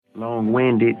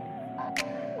long-winded,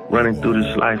 running through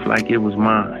this life like it was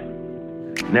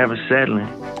mine. Never settling,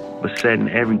 but setting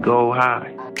every goal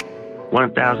high.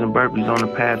 1,000 burpees on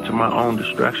the path to my own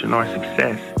destruction or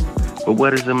success. But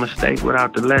what is a mistake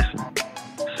without the lesson?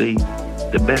 See,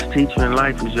 the best teacher in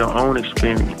life is your own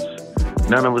experience.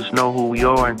 None of us know who we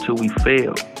are until we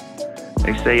fail.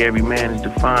 They say every man is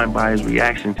defined by his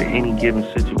reaction to any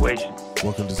given situation.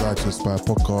 Welcome to Desire to Inspire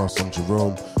podcast. I'm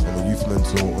Jerome. I'm a youth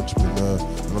mentor, entrepreneur,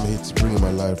 and I'm here to bring in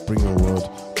my life, bring in the world,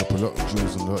 drop a lot of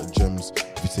jewels and a lot of gems.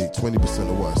 If you take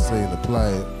 20% of what I say and apply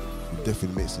it, you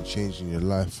definitely make some change in your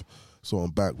life. So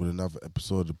I'm back with another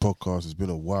episode of the podcast. It's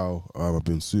been a while. I've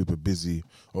been super busy.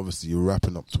 Obviously, you're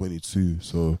wrapping up 22,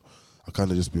 so I kind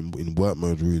of just been in work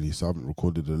mode really, so I haven't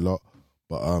recorded a lot.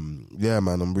 But yeah,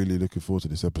 man, I'm really looking forward to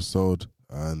this episode.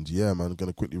 And yeah, man, I'm going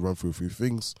to quickly run through a few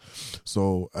things.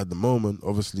 So at the moment,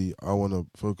 obviously, I want to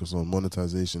focus on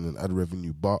monetization and ad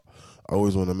revenue, but I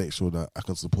always want to make sure that I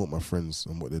can support my friends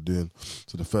and what they're doing.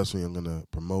 So the first thing I'm going to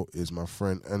promote is my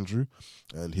friend Andrew,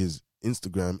 and his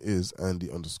Instagram is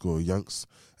Andy_Yanks,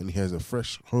 and he has a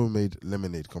fresh homemade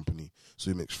lemonade company.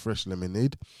 So he makes fresh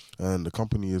lemonade, and the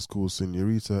company is called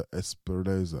Senorita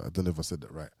Esperanza. I don't know if I said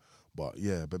that right, but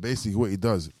yeah, but basically what he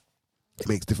does, it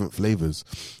makes different flavors,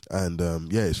 and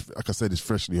yeah, it's, like I said, it's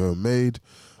freshly homemade,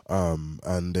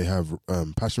 and they have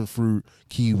passion fruit,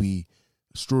 kiwi,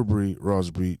 strawberry,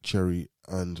 raspberry, cherry,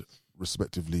 and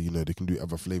respectively, you know, they can do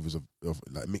other flavors of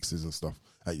like mixes and stuff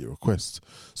at your request.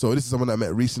 So this is someone that I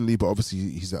met recently, but obviously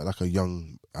he's like a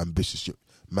young, ambitious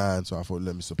man, so I thought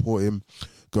let me support him.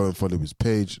 Go and follow his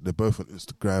page. They're both on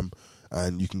Instagram,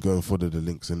 and you can go and follow the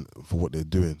links in for what they're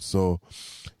doing. So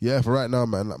yeah, for right now,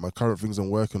 man, like my current things I'm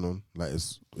working on, like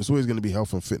it's always going to be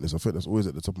health and fitness. I think that's always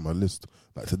at the top of my list.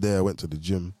 Like today I went to the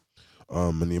gym,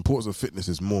 and the importance of fitness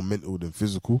is more mental than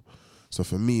physical. So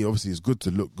for me, obviously it's good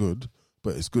to look good,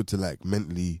 but it's good to like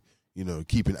mentally, you know,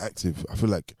 keeping active. I feel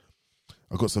like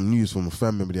I got some news from a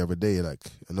family member the other day, like,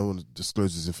 and no one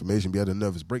disclosed this information, but he had a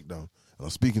nervous breakdown. And I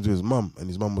was speaking to his mum, and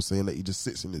his mum was saying that he just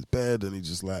sits in his bed and he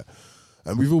just like,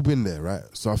 and we've all been there, right?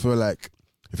 So I feel like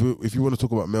if you want to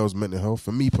talk about males' mental health,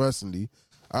 for me personally,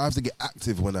 I have to get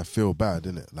active when I feel bad,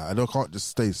 innit? Like can't just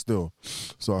stay still.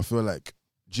 So I feel like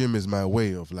gym is my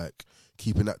way of like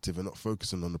keeping active and not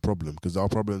focusing on the problem, because our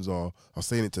problems are, I was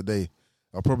saying it today,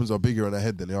 our problems are bigger in our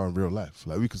head than they are in real life.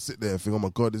 Like we could sit there and think, oh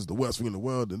my God, this is the worst thing in the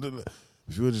world. And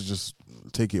if you were to just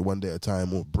take it one day at a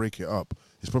time or break it up,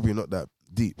 it's probably not that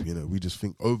deep, you know. We just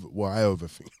think I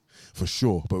overthink for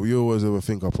sure, but we always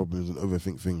overthink our problems and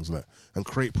overthink things like and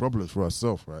create problems for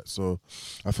ourselves, right? So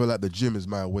I feel like the gym is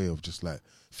my way of just like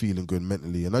feeling good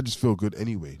mentally, and I just feel good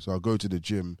anyway. So I go to the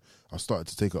gym. I started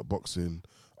to take up boxing,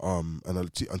 and I'm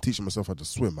teaching myself how to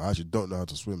swim. I actually don't know how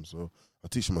to swim, so I'm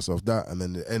teaching myself that, and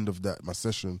then at the end of that, my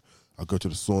session, I go to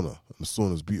the sauna, and the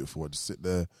sauna is beautiful. I just sit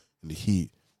there in the heat,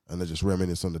 and I just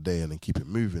reminisce on the day and then keep it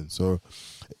moving. So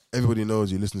everybody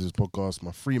knows, you listen to this podcast,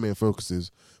 my three main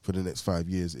focuses for the next 5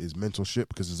 years is mentorship,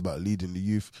 because it's about leading the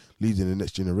youth, leading the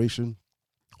next generation.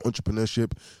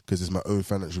 Entrepreneurship, because it's my own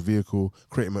financial vehicle,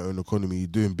 creating my own economy,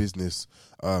 doing business,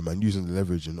 and using the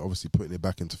leverage and obviously putting it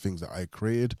back into things that I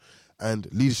created. And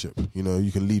leadership, you know,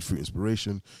 you can lead through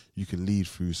inspiration, you can lead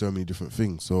through so many different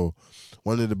things. So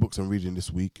one of the books I'm reading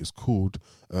this week is called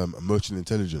Emotional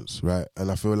Intelligence, right? And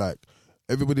I feel like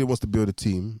everybody wants to build a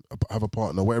team, have a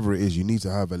partner, whatever it is, you need to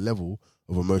have a level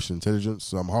of emotional intelligence.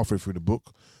 So I'm halfway through the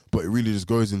book, but it really just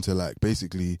goes into like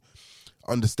basically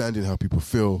understanding how people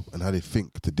feel and how they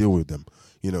think to deal with them.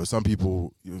 You know, some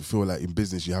people feel like in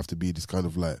business you have to be this kind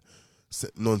of like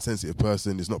non-sensitive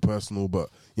person. It's not personal, but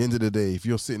at the end of the day, if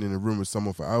you're sitting in a room with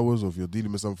someone for hours, or if you're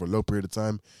dealing with someone for a low period of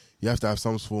time, you have to have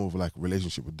some form of like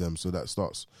relationship with them. So that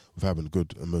starts with having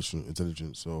good emotional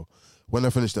intelligence. So when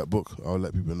I finish that book, I'll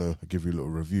let people know. I'll give you a little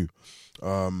review.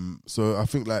 So I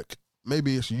think like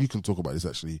maybe actually you can talk about this.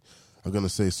 Actually, I'm gonna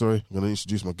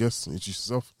introduce my guest. Introduce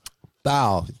yourself.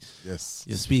 Bow. Yes.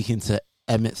 You're speaking to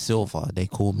Emmett Silver. They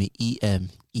call me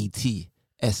EMETSILVAR.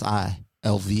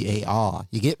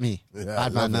 You get me? Yeah,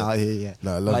 Bad man now. Yeah.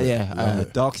 No, I love it. Yeah,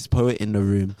 darkest poet in the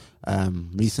room.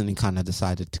 Recently kind of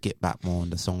decided to get back more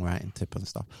on the songwriting tip and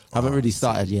stuff. Haven't really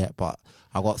started yet, but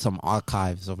I got some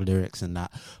archives of lyrics and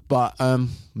that. But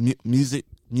music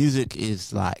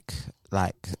is like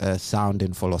a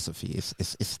sounding philosophy.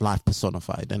 It's life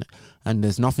personified, isn't it? And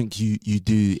there's nothing you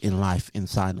do in life in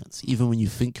silence. Even when you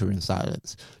think you're in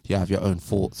silence, you have your own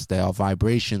thoughts. There are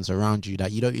vibrations around you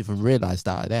that you don't even realize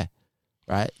that are there,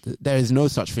 right? There is no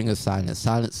such thing as silence.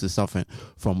 Silence is something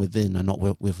from within and not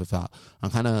without.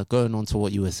 I'm kind of going on to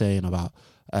what you were saying about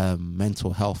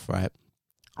mental health, right?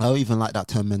 I don't even like that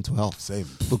term mental health. Same.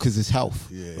 Because it's health,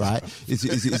 Yeah, right?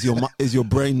 Is your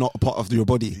brain not a part of your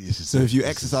body? So if you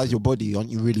exercise your body, aren't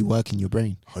you really working your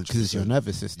brain? Because it's your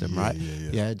nervous system, right?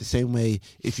 Yeah. The same way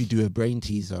if you do a brain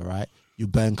teaser, right? You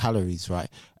burn calories, right?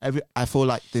 I feel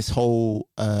like this whole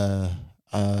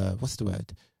what's the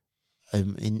word?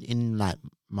 In like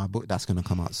my book that's gonna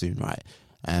come out soon, right?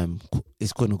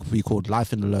 It's going to be called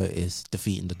Life in the Lotus,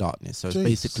 Defeating the Darkness. So it's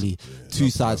basically two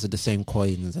sides of the same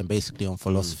coins, and basically on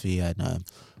philosophy and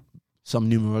some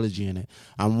numerology in it.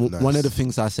 And one of the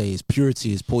things I say is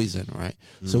purity is poison, right?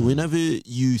 So whenever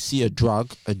you see a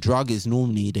drug is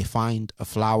normally they find a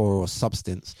flower or a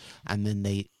substance, and then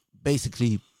they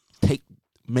basically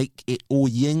make it all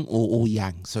yin or all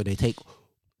yang. So they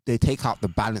take out the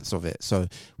balance of it. So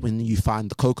when you find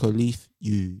the cocoa leaf,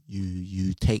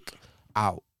 you take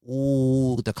out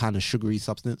all the kind of sugary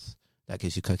substance that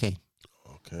gives you cocaine,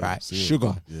 right?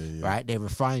 Sugar, right? They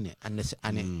refine it, and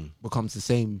it becomes the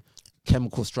same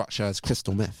chemical structure as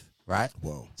crystal meth, right?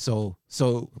 Wow. So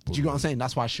do you know what I'm saying?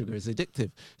 That's why sugar is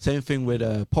addictive. Same thing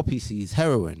with poppy seeds,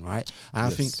 heroin, right? And I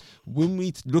think when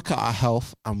we look at our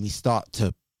health and we start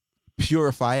to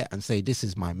purify it and say, this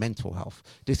is my mental health,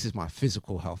 this is my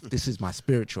physical health, this is my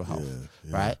spiritual health,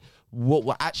 right? What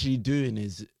we're actually doing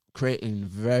is creating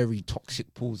very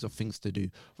toxic pools of things to do,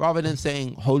 rather than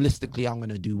saying holistically I'm going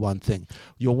to do one thing.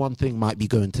 Your one thing might be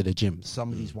going to the gym,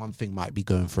 somebody's one thing might be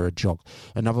going for a jog,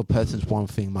 another person's one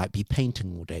thing might be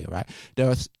painting all day, right? There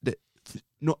are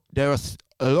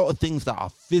a lot of things that are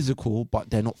physical, but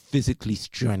they're not physically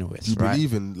strenuous. Do you right?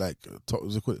 believe in like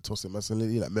toxic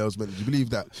masculinity, like males men? Do you believe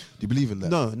that? Do you believe in that?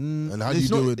 No. And how do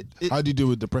you deal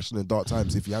with depression and dark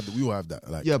times if you have? We all have that.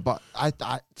 Like, yeah, but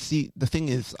I see. The thing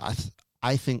is,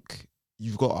 I think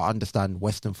you've got to understand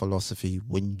Western philosophy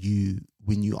when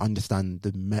you understand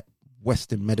the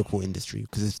Western medical industry,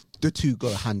 because the two go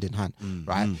hand in hand,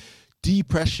 right?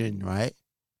 Depression, right,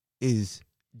 is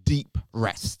deep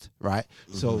rest, right?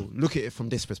 So look at it from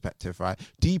this perspective, right?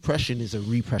 Depression is a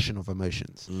repression of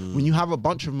emotions. When you have a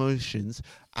bunch of emotions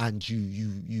and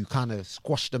you kind of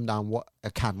squash them down what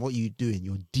are you doing?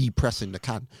 You're depressing the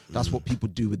can. That's what people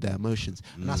do with their emotions,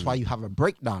 and that's why you have a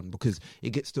breakdown, because it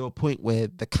gets to a point where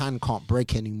the can can't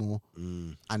break anymore,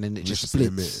 and then it just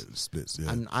splits.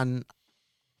 Yeah. And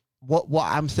what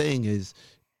I'm saying is,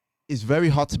 it's very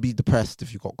hard to be depressed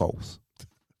if you got goals,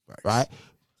 right?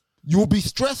 You'll be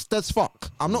stressed as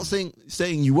fuck. I'm not saying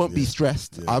you won't be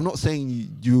stressed. I'm not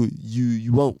saying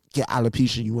you won't get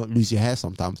alopecia, you won't lose your hair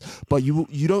sometimes. But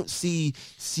you don't see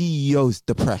CEOs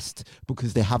depressed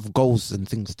because they have goals and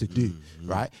things to do,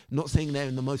 right? Not saying they're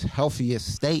in the most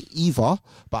healthiest state either,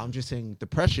 but I'm just saying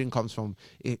depression comes from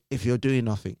if you're doing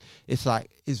nothing. It's like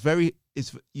it's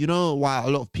you know why a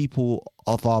lot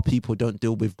of our people don't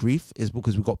deal with grief is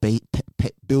because we've got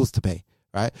bills to pay.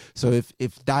 Right, so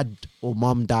if dad or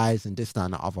mum dies and this, that,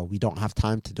 and the other, we don't have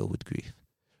time to deal with grief.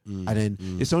 And then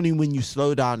it's only when you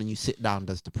slow down and you sit down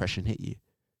does depression hit you.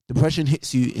 Depression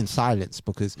hits you in silence,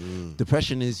 because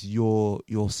depression is your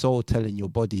soul telling your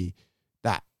body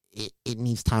that it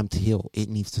needs time to heal. It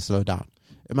needs to slow down.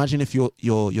 Imagine if your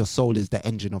soul is the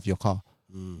engine of your car.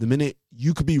 The minute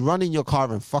you could be running your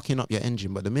car and fucking up your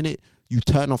engine, but the minute you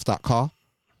turn off that car,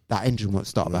 that engine won't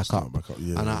start back up.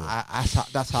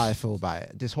 That's how I feel about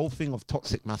it. This whole thing of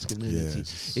toxic masculinity,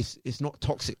 it's not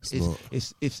toxic.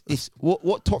 It's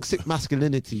what toxic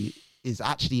masculinity is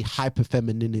actually hyper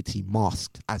femininity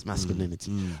masked as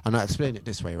masculinity. And I explain it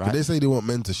this way, right? But they say they want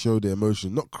men to show their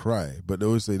emotion, not cry, but they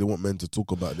always say they want men to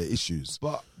talk about their issues.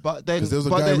 But then, because there was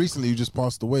a guy recently who just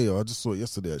passed away. I just saw it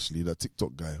yesterday, actually. That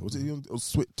TikTok guy. Was it on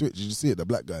Twitch? Did you see it? The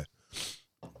black guy.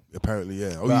 Apparently,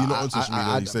 yeah. Oh, you're not on social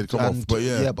media. You said come off, but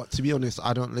yeah. Yeah, but to be honest,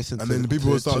 I don't listen. And then the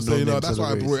people will start saying, "No, that's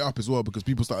why I brought it up as well," because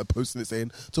people started posting it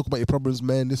saying, "Talk about your problems,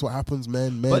 man. This is what happens,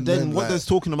 man." But then, what does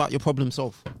talking about your problem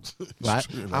solve? Right?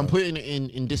 True, I'm putting it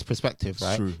in this perspective,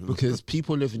 right? True. Because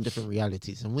people live in different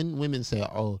realities, and when women say,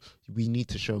 "Oh, we need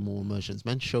to show more emotions,"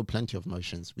 men show plenty of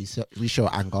emotions. We show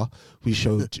anger, we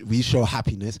show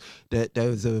happiness. There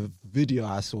was a video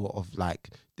I saw of like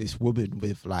this woman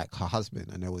with like her husband,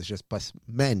 and there was just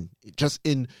men just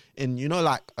in you know,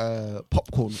 like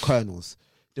popcorn kernels.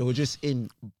 They were just in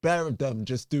bare of them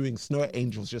just doing snow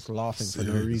angels, just laughing for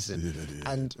no reason.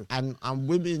 And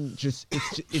women just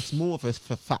it's more of a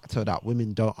factor that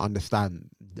women don't understand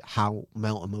how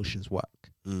male emotions work.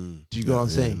 Do you get what I'm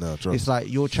saying? No, it's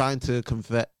like you're trying to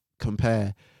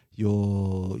compare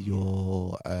your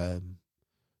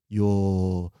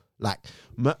like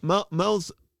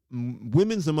males.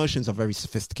 Women's emotions are very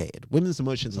sophisticated. Women's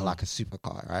emotions are like a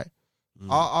supercar, right?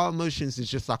 Our emotions is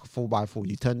just like a 4x4.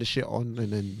 You turn the shit on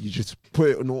and then you just put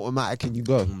it on automatic and you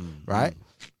go, right?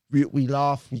 We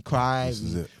laugh, we cry,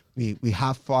 we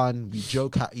have fun, we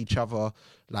joke at each other.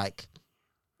 Like,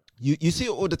 you see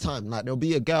it all the time. Like, there'll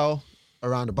be a girl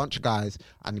around a bunch of guys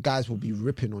and the guys will be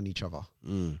ripping on each other.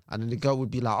 And then the girl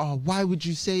would be like, oh, why would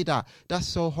you say that? That's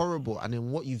so horrible. And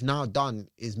then what you've now done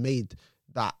is made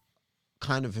that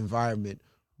kind of environment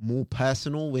more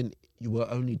personal when you were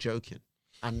only joking.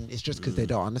 And it's just because they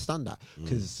don't understand that.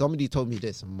 Because somebody told me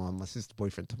this, and my sister's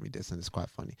boyfriend told me this, and it's quite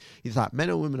funny. He's like, men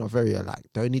and women are very alike.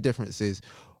 The only difference is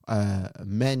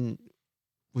men,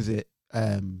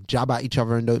 jab at each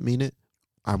other and don't mean it,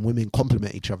 and women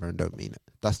compliment each other and don't mean it.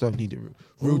 That's the only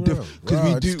real difference.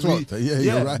 Because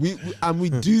you're right. We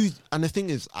do, and the thing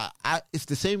is, it's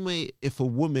the same way if a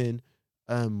woman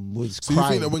was so crying. You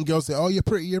think that when girls say, "Oh, you're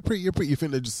pretty," you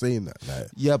think they're just saying that? Like,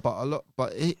 yeah, but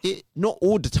it not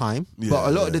all the time. But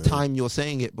a lot of the time, you're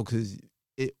saying it because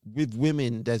with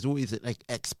women, there's always an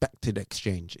expected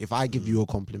exchange. If I give you a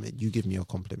compliment, you give me a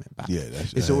compliment back. Yeah,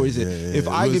 it's always it. If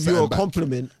I give you a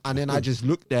compliment and then I just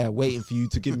look there waiting for you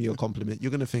to give me a compliment, you're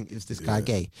gonna think, is this guy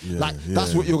gay?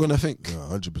 That's what you're gonna think.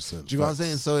 100%. Do you know what I'm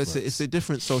saying? So it's a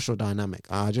different social dynamic.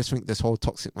 I just think this whole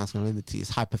toxic masculinity is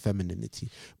hyper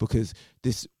femininity, because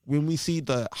when we see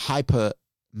the hyper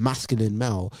masculine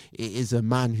male, it is a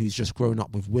man who's just grown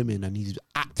up with women and he's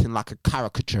acting like a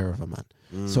caricature of a man.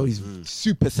 So he's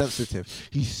super sensitive.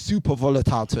 He's super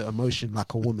volatile to emotion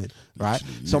like a woman, right?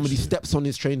 Somebody steps on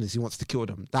his trainers, he wants to kill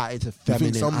them. That is a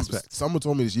feminine aspect. Someone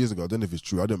told me this years ago, I don't know if it's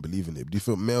true, I don't believe in it, but do you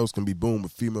feel males can be born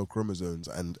with female chromosomes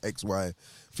and XY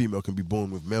female can be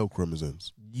born with male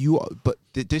chromosomes? But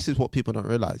this is what people don't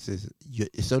realize, is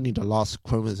it's only the last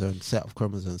set of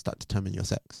chromosomes that determine your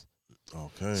sex.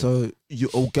 Okay. So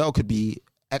your girl could be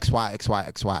XY,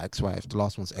 XY, XY, XY. If the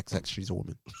last one's XX, she's a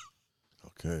woman.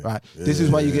 Okay. Right. This is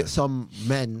why you get some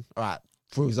men, right?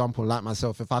 For example, like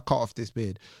myself, if I cut off this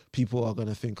beard, people are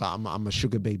gonna think I'm a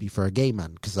sugar baby for a gay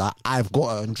man because I've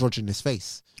got an androgynous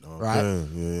face, right?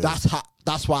 Yeah.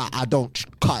 That's why I don't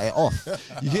cut it off.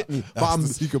 You get me? That's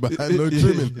the secret behind no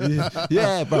trimming.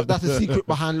 Yeah, bro. That's the secret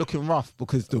behind looking rough,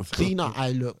 because the cleaner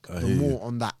I look, the more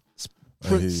on that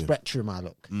Prince spectrum I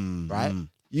look, right?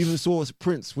 You even saw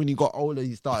Prince when he got older,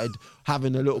 he started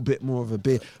having a little bit more of a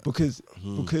beard because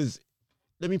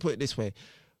let me put it this way.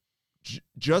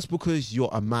 Just because you're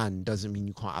a man doesn't mean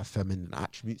you can't have feminine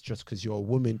attributes. Just because you're a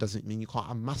woman doesn't mean you can't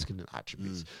have masculine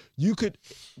attributes. You could,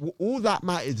 all that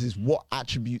matters is what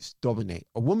attributes dominate.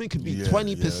 A woman could be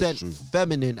 20%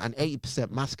 feminine and 80%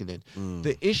 masculine.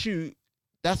 The issue,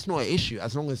 that's not an issue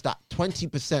as long as that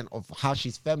 20% of how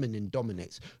she's feminine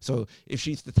dominates. So if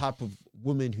she's the type of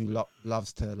woman who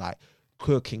loves to like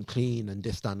cook and clean and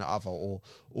this, that, and the other,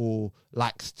 or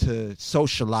likes to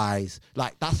socialize,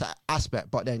 like that's an aspect.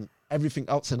 But then everything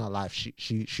else in her life,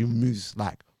 she moves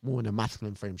like more in a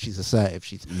masculine frame. She's assertive.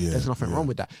 There's nothing wrong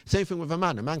with that. Same thing with a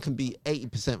man. A man can be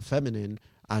 80% feminine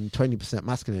and 20%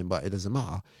 masculine, but it doesn't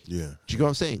matter. Yeah. Do you get what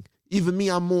I'm saying? Even me,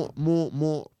 I'm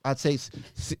more. I'd say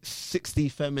 60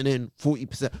 feminine,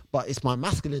 40%, but it's my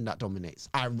masculine that dominates.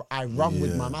 I run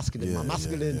with my masculine. My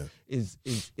masculine is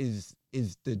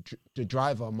the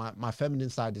driver. My feminine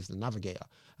side is the navigator.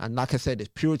 And like I said,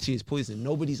 purity is poison.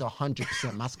 Nobody's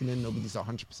 100% masculine. Nobody's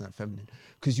 100% feminine.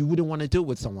 Because you wouldn't want to deal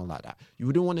with someone like that. You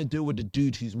wouldn't want to deal with a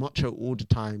dude who's macho all the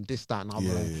time, this, that, and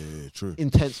other. True.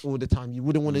 Intense all the time. You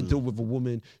wouldn't want to deal with a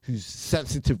woman who's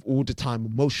sensitive all the time,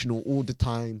 emotional all the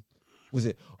time.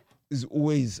 Is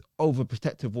always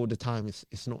overprotective all the time.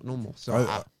 It's not normal. So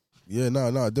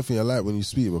definitely I like when you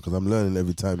speak, because I'm learning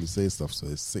every time you say stuff. So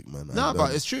it's sick, man.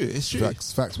 But it's true. It's true.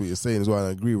 Facts what you're saying as well. And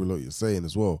I agree with what you're saying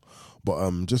as well.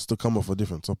 But just to come off a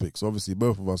different topic. So obviously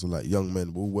both of us are like young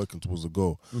men. We're all working towards a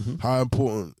goal. How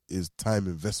important is time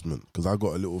investment? Because I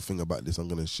got a little thing about this I'm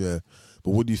going to share.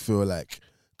 But what do you feel like?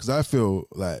 Because I feel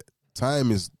like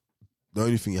time is the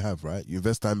only thing you have, right? You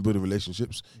invest time in building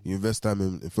relationships. You invest time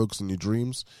in focusing on your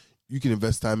dreams. You can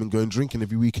invest time in going drinking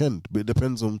every weekend, but it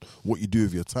depends on what you do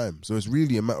with your time. So it's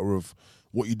really a matter of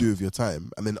what you do with your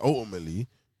time. And then ultimately,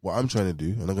 what I'm trying to do,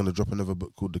 and I'm going to drop another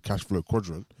book called The Cash Flow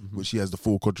Quadrant, which he has the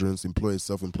 4 quadrants: employee,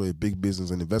 self-employed, big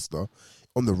business, and investor.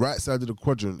 On the right side of the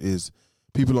quadrant is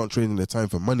people aren't trading their time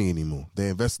for money anymore. They're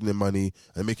investing their money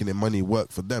and making their money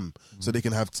work for them so they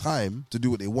can have time to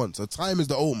do what they want. So time is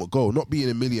the ultimate goal, not being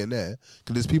a millionaire,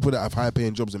 because there's people that have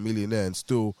high-paying jobs and millionaire and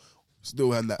still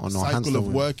still in that On a cycle hamster of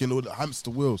wheel. working or the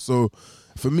hamster wheel. So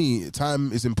for me,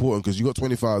 time is important because you got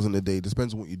 24 hours in a day. It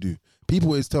depends on what you do. People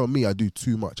always tell me I do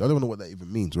too much. I don't know what that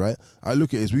even means, right? I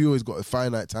look at it as we always got a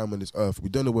finite time on this earth. We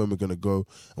don't know when we're going to go,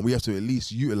 and we have to at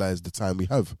least utilize the time we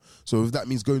have. So if that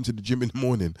means going to the gym in the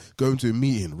morning, going to a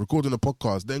meeting, recording a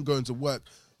podcast, then going to work,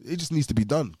 it just needs to be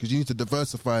done because you need to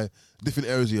diversify different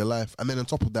areas of your life. And then on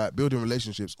top of that, building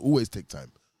relationships always take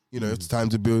time. You know, it's time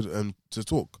to build and to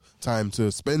talk, time to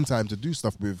spend time to do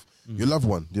stuff with your loved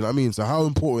one. You know what I mean? So how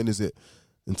important is it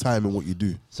in time and what you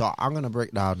do? So I'm going to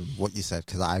break down what you said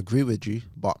because I agree with you,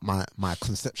 but my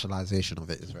conceptualization of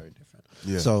it is very different.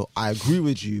 Yeah. So I agree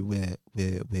with you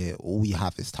where all we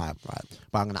have is time, right?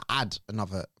 But I'm going to add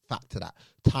another fact to that.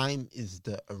 Time is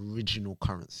the original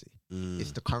currency.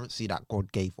 It's the currency that God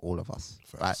gave all of us,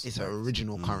 right? It's an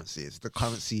original currency. It's the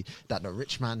currency that the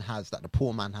rich man has, that the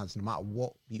poor man has. No matter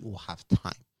what, we all have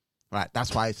time, right?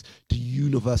 That's why it's the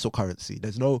universal currency.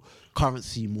 There's no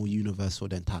currency more universal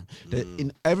than time.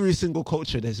 In every single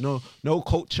culture, there's no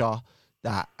culture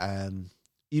that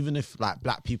even if like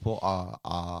black people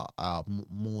are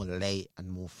more late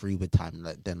and more free with time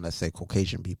than let's say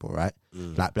Caucasian people, right?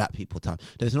 Like black people time.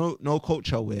 There's no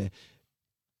culture where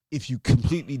if you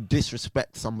completely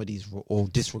disrespect somebody's or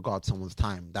disregard someone's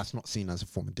time, that's not seen as a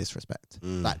form of disrespect.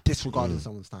 Like disregarding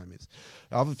someone's time is.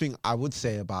 The other thing I would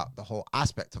say about the whole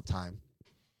aspect of time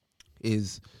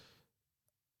is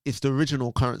it's the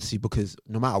original currency because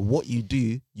no matter what you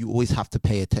do, you always have to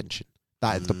pay attention.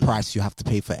 That is the price you have to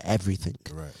pay for everything,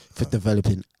 Right. for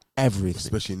developing everything.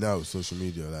 Especially now with social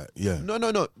media, like, yeah.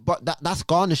 No, but that's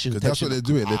garnishing Because that's attention. what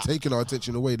they're doing. They're taking our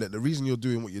attention away. Like, the reason you're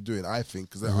doing what you're doing, I think,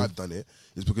 because I've done it,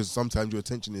 is because sometimes your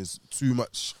attention is too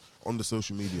much on the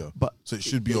social media. But so it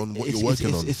should be on what it's- you're working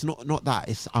it's- on. It's not that.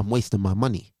 It's I'm wasting my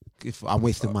money. If I'm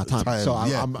wasting my time. time, So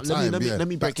yeah, let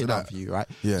me back break to it down that. for you, right?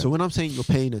 Yeah. So when I'm saying you're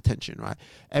paying attention, right?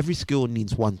 Every skill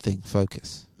needs one thing: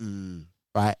 focus.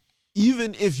 Right?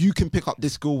 Even if you can pick up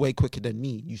this skill way quicker than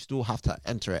me, you still have to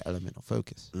enter an element of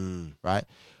focus, right?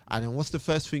 And then what's the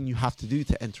first thing you have to do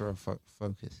to enter a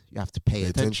focus? You have to pay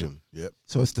attention. Yep.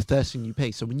 So it's the first thing you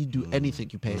pay. So when you do anything,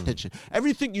 you pay attention.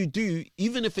 Everything you do,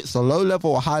 even if it's a low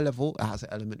level or high level, it has an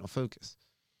element of focus,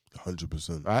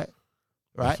 100%. right?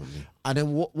 Right? Definitely. And then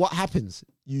what happens?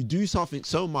 You do something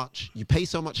so much, you pay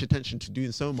so much attention to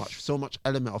doing so much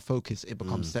element of focus, it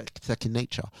becomes second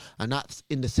nature. And that's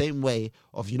in the same way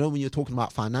of, you know, when you're talking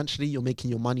about financially, you're making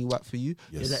your money work for you,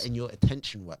 Yes. you're letting your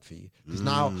attention work for you. Because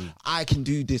now I can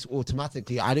do this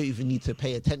automatically. I don't even need to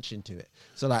pay attention to it.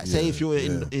 So like, say if you're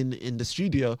in the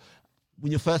studio,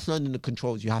 when you're first learning the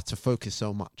controls, you have to focus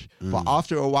so much. But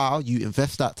after a while, you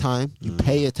invest that time, you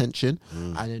pay attention,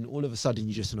 and then all of a sudden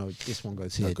you just know this one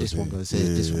goes here, this one goes here,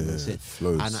 this one goes here.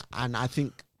 Flows. And I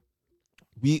think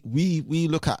we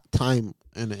look at time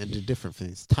and the different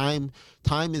things. Time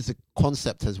is a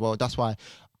concept as well. That's why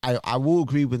I will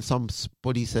agree when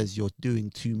somebody says you're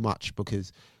doing too much,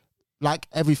 because like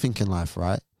everything in life,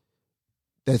 right?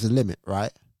 There's a limit,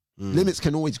 right? Limits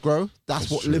can always grow. That's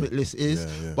what true. limitless is.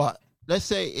 Yeah. But let's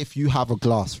say if you have a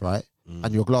glass, right?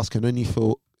 And your glass can only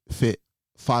fit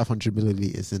 500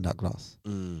 milliliters in that glass,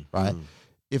 right?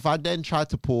 If I then try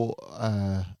to pour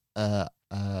a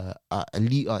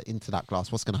liter into that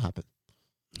glass, what's going to happen?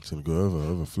 It's going to go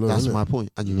overflow. That's innit? my point.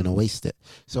 And you're going to waste it.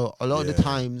 So a lot of the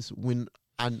times when...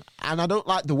 And I don't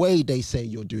like the way they say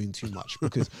you're doing too much,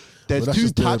 because there's that's two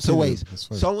just their types of opinion. ways. That's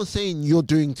fine. Someone saying you're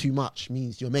doing too much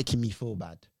means you're making me feel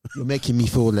bad. You're making me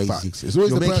feel lazy. Facts. It's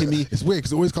always You're the making me... It's weird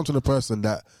because it always comes from the person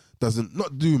that doesn't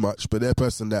not do much, but they're a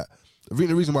person that. I think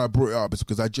the reason why I brought it up is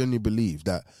because I genuinely believe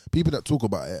that people that talk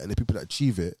about it and the people that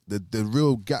achieve it, the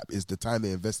real gap is the time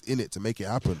they invest in it to make it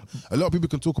happen. A lot of people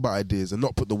can talk about ideas and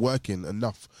not put the work in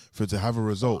enough for it to have a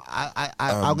result.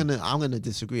 I'm gonna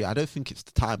disagree. I don't think it's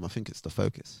the time. I think it's the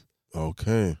focus.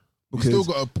 Okay, Because- you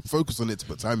still got to focus on it to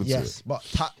put time into Yes, it. but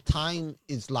time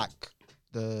is like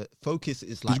the focus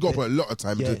is 'Cause like you got to put a lot of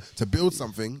time Yeah. to build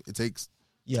something. It takes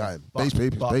time, but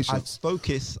patience.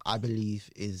 Focus, I believe,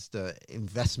 is the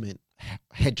investment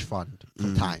hedge fund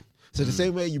for time. So the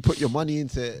same way you put your money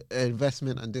into an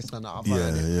investment and this and that other,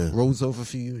 and it rolls over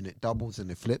for you and it doubles and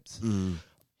it flips.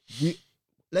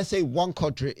 Let's say one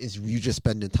quadrant is you just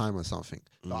spending time on something,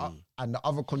 and the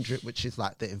other quadrant, which is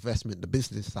like the investment, the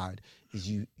business side, is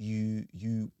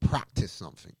you practice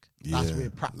something. That's Yeah, where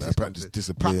practice like practice comes in.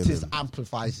 discipline Practice and-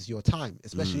 amplifies your time,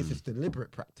 especially if it's deliberate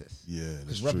practice. Yeah, that's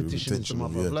Because true. repetition is the Intentional,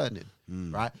 mother of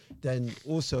learning, right? Then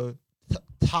also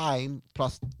time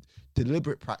plus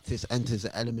deliberate practice enters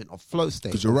an element of flow state.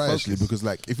 Because you're or right, focus. actually. Because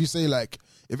like, if you say like,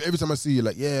 if every time I see you,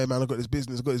 like, yeah, man, I got this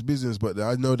business, but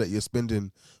I know that you're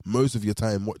spending most of your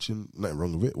time watching, nothing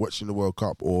wrong with it, watching the World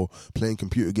Cup or playing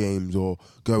computer games or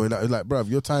going out. It's like, bruv,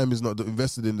 your time is not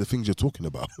invested in the things you're talking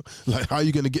about. Like, how are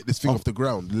you going to get this thing off the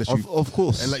ground? Unless you, of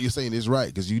course. And like you're saying, is right,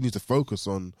 because you need to focus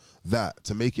on that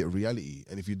to make it a reality.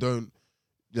 And if you don't,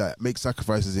 like, make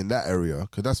sacrifices in that area,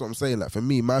 because that's what I'm saying. Like, for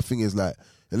me, my thing is like,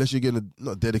 unless you're gonna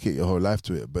not dedicate your whole life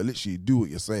to it, but literally do what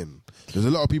you're saying. There's a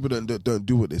lot of people that don't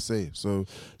do what they say. So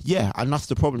yeah, and that's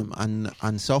the problem. And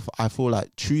I feel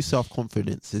like true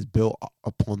self-confidence is built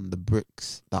upon the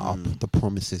bricks that are the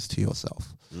promises to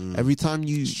yourself. Every time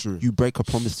you break a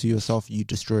promise to yourself, you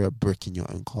destroy a brick in your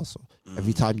own castle.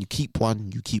 Every time you keep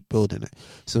one, you keep building it.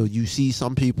 So you see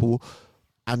some people,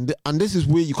 and this is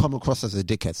where you come across as a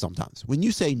dickhead sometimes. When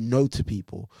you say no to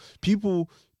people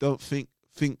don't think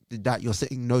that you're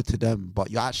saying no to them,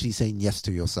 but you're actually saying yes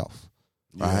to yourself,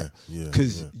 right?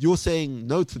 Because you're saying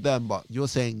no to them, but you're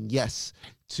saying yes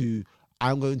to,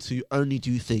 I'm going to only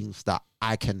do things that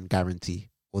I can guarantee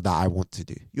or that I want to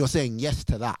do. You're saying yes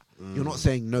to that. You're not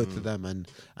saying no to them,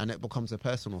 and it becomes a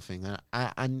personal thing.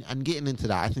 And getting into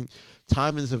that, I think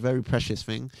time is a very precious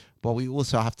thing, but we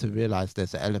also have to realize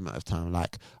there's an element of time.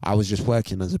 Like, I was just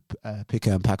working as a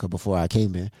picker and packer before I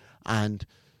came here, and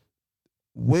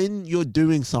when you're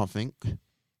doing something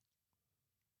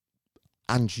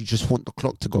and you just want the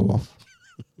clock to go off,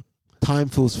 time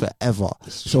feels forever.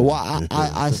 So what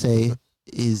I say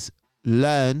is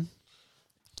learn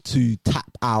to tap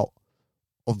out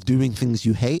of doing things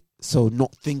you hate. So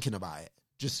not thinking about it,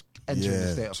 just entering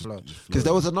the state of flow. Because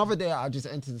there was another day I just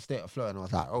entered the state of flow and I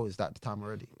was like, oh, is that the time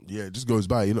already? Yeah, it just goes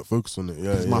by. You're not focused on it.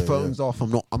 Yeah, my phone's off.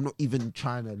 I'm not even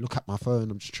trying to look at my phone.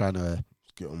 I'm just trying to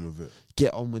get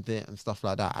on with it and stuff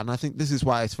like that. And I think this is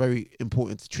why it's very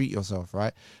important to treat yourself,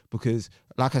 right? Because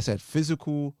like I said,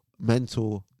 physical,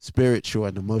 mental, spiritual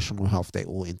and emotional health, they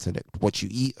all interlink. What you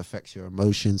eat affects your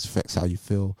emotions, affects how you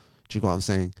feel. Do you know what I'm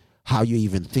saying? How you're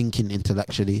even thinking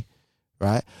intellectually,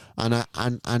 right?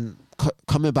 And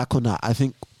coming back on that, I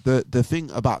think the thing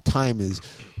about time is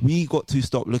we got to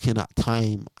stop looking at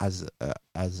time as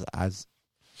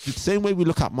the same way we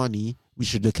look at money. We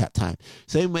should look at time.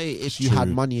 Same way, if you had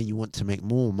money and you want to make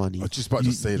more money, I was just about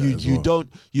to say that as well.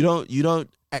 You don't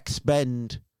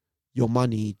expend your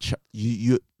money.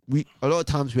 We a lot of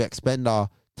times we expend our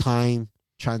time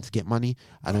trying to get money,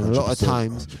 and then a lot of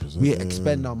times we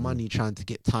expend our money trying to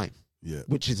get time. Yeah,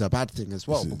 which is a bad thing as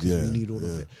well, because we need all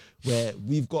of it. Where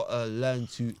we've got to learn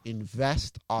to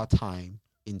invest our time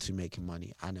into making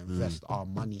money and invest our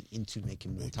money into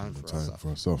making more time for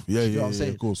ourselves. Yeah, you know what I'm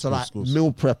saying? Of course, so like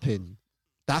meal prepping,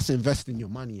 that's investing your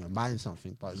money and buying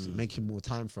something, but it's making more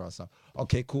time for ourselves.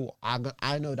 Okay, cool. I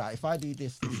know that if I do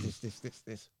this,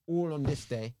 all on this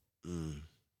day,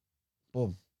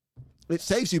 boom, it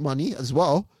saves you money as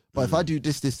well. But if I do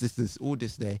this, all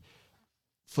this day,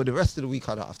 for the rest of the week,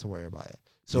 I don't have to worry about it.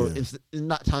 So in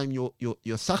that time,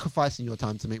 you're sacrificing your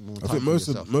time to make more time. I think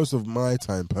most of my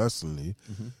time personally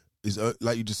is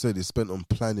like you just said, is spent on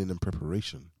planning and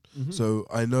preparation. So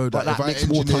I know that if I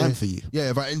engineer, more time for you. Yeah,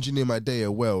 if I engineer my day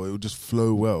well, it will just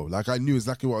flow well. Like I knew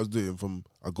exactly what I was doing from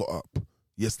I got up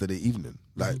yesterday evening.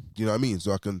 Like you know what I mean?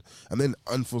 So I can, and then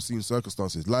unforeseen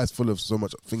circumstances. Life's full of so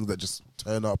much things that just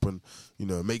turn up and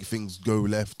make things go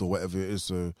left or whatever it is.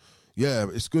 So yeah,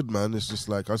 it's good, man. It's just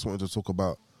like I just wanted to talk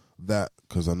about that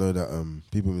because I know that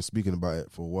people have been speaking about it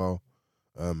for a while.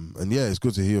 And yeah, it's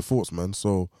good to hear your thoughts, man.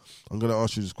 So I'm going to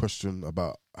ask you this question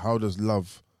about how does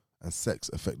love and sex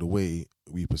affect the way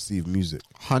we perceive music?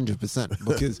 100%.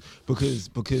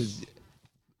 Because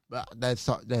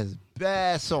there's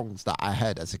bare songs that I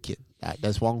heard as a kid. Like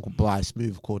there's one by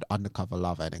Smooth called Undercover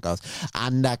Lover, and it goes,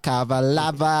 Undercover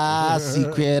Lover,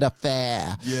 secret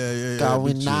affair. Yeah.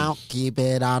 Going out, keep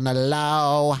it on the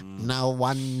low. No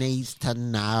one needs to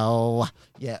know.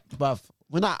 Yeah, but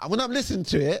when I'm listening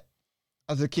to it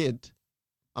as a kid,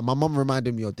 and my mum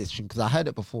reminded me of this thing because I heard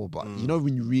it before, but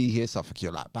when you really hear something,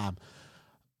 you're like, bam.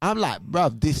 I'm like,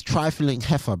 bruv, this trifling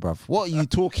heifer, bruv. What are you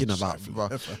talking about,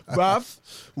 bruv? Bruv,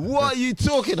 what are you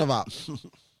talking about?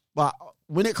 But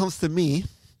when it comes to me,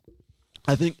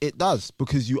 I think it does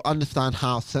because you understand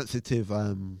how sensitive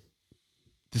the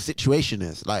situation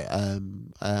is. Like,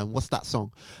 what's that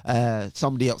song?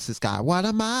 Somebody else's guy. What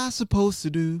am I supposed to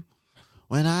do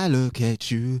when I look at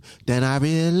you? Then I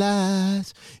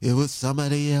realize it was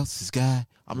somebody else's guy.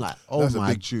 I'm like, oh that's my.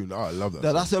 That's a big tune. Oh, I love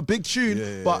that. That's a big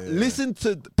tune. But listen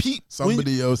to Pete.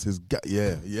 Somebody else's guy.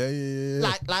 Yeah.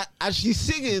 Like as she's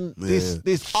singing this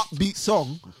upbeat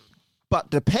song,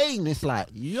 but the pain is like,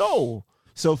 yo.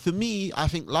 So for me, I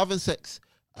think love and sex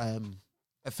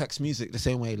affects music the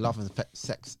same way love and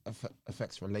sex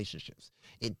affects relationships.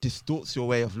 It distorts your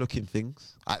way of looking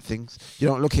at things. You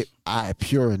don't look at it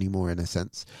pure anymore in a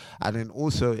sense. And then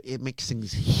also it makes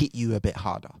things hit you a bit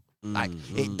harder. Like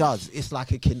it does. It's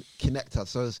like a connector.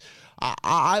 So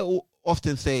I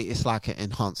often say it's like an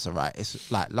enhancer, right?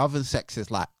 It's like love and sex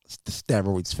is like the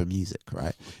steroids for music,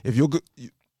 right? If you're good,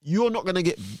 you're not gonna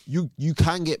get you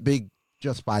can get big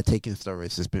just by taking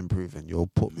steroids. It's been proven.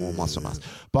 You'll put more muscle mass,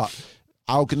 but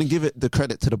I'm going to give it the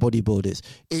credit to the bodybuilders.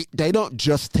 They don't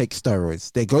just take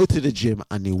steroids. They go to the gym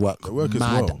and they work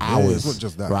mad hours. Yeah, it's not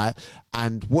just that. Right?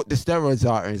 And what the steroids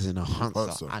are is an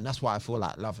enhancer. And that's why I feel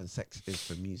like love and sex is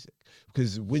for music.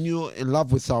 Because when you're in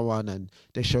love with someone and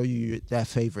they show you their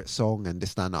favourite song and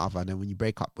this, that, and the other, and then when you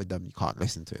break up with them, you can't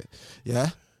listen to it. Yeah?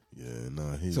 Yeah,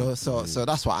 no. So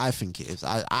that's what I think it is.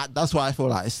 That's why I feel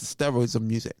like it's the steroids of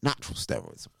music. Natural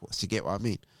steroids, of course. You get what I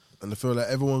mean? And I feel like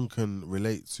everyone can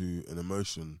relate to an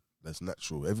emotion that's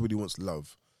natural. Everybody wants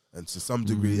love, and to some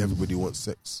degree, everybody wants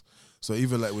sex. So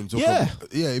even like when you talk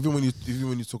about, even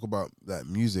when you talk about like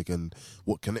music and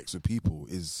what connects with people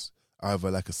is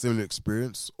either like a similar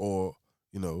experience or,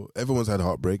 you know, everyone's had a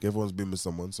heartbreak, everyone's been with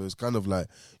someone, so it's kind of like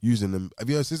using them.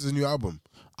 Have you heard Sister's new album?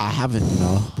 I haven't,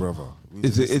 no. Brother.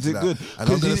 Is it good? And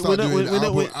I'm going to start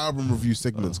doing album review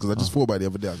segments, because I just thought about it the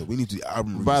other day. I was like, we need to do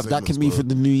album review segments. That can be for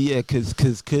the new year,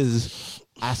 because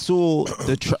I saw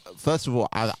first of all,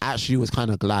 I actually was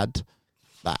kind of glad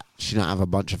that she didn't have a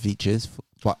bunch of features,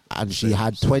 and she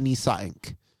had 20 something.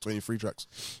 23 tracks.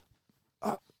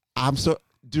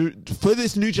 For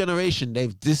this new generation,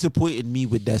 they've disappointed me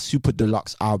with their super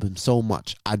deluxe album so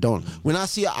much. When I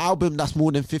see an album that's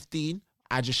more than 15,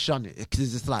 I just shun it,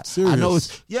 because it's like, serious? I know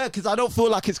because I don't feel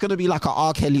like it's gonna be like an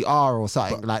R. Kelly R or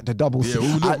something, like the double.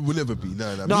 Yeah, we'll never be.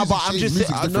 No, but I'm just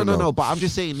saying. No. But I'm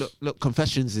just saying. Look.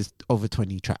 Confessions is over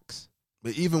 20 tracks.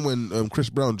 But even when Chris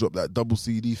Brown dropped that double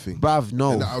CD thing, bruv,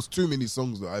 no, and that was too many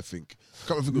songs that I think.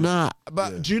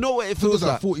 Do you know what it feels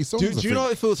like? 40 songs, do you know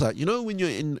what it feels like? You know when you're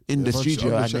in the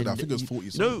studio, and then, I think it was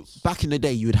 40 songs. You know, back in the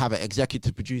day, you would have an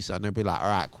executive producer, and they'd be like, "All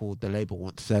right, cool. The label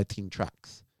wants 13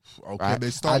 tracks." Okay, right?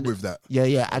 they start with that.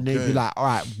 Yeah, and they'd be like, "All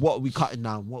right, what are we cutting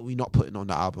down? What are we not putting on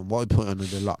the album? What are we putting on the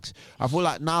deluxe?" I feel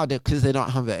like now, because they don't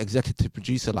have an executive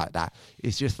producer like that,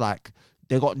 it's just like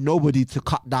they got nobody to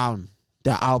cut down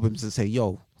their albums and say,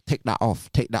 "Yo, take that off.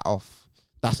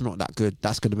 That's not that good.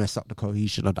 That's gonna mess up the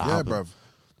cohesion of the album." Yeah, bruv.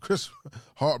 Chris,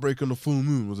 Heartbreak on the Full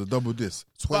Moon was a double disc.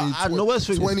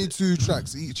 22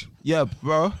 tracks each. Yeah,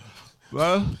 bro.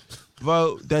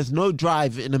 There's no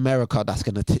drive in America that's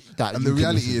gonna that. And the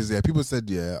reality is, people said,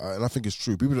 and I think it's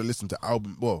true. People don't listen to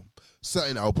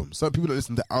certain albums. Some people don't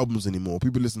listen to albums anymore.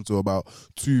 People listen to about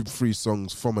 2-3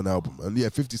 songs from an album. And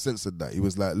 50 Cent said that. He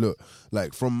was like, look,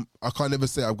 like I can't ever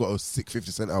say I've got a sick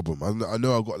 50 Cent album. I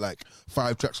know I've got like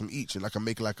 5 tracks from each, and I can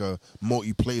make like a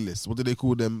multi-playlist. What do they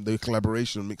call them? The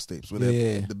collaboration mixtapes.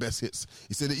 The best hits.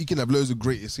 He said that you can have loads of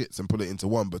greatest hits and put it into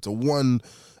one, but to one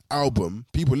album,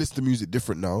 people listen to music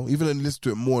different now. Even though they listen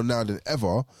to it more now than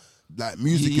ever, like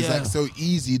music is like so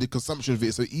easy, the consumption of it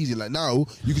is so easy. Like now, you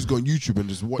can just go on YouTube and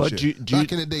just watch it.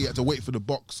 Back in the day, you had to wait for the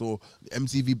box or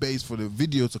MTV Base for the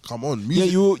video to come on.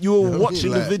 Music, you were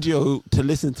watching the video to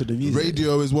listen to the music.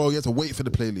 Radio as well, you had to wait for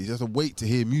the playlist. You had to wait to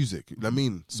hear music. You know what I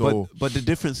mean? So, but the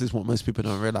difference is what most people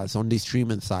don't realize. On these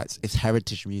streaming sites, it's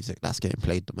heritage music that's getting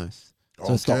played the most.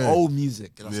 So it's the old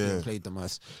music that's getting played the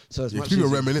most. So as much people are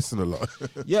reminiscing a lot.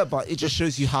 Yeah, but it just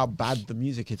shows you how bad the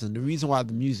music is. And the reason why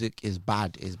the music is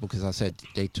bad is because I said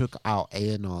they took out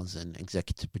A&Rs and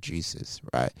executive producers,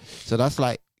 right? So that's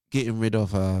like getting rid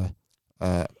of a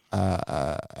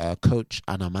coach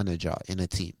and a manager in a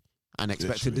team and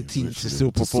expected the team to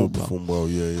still perform well.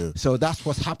 Yeah. So that's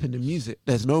what's happened in music.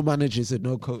 There's no managers and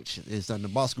no coaches, and the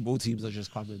basketball teams are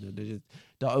just coming, and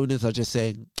the owners are just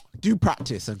saying, "Do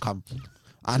practice and come,"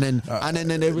 and then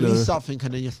they release something,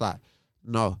 and then it's like,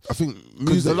 no. I think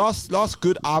because the last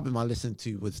good album I listened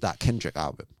to was that Kendrick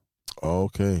album. Oh,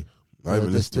 okay.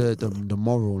 The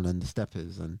Moral and the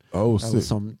Steppers, and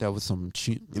there was some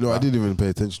tune. You know, I didn't even pay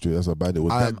attention to it. That's how bad it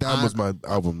was. That was my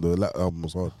album. The album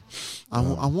was hard.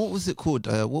 And what was it called?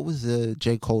 What was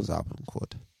J. Cole's album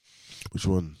called? Which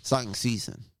one? Something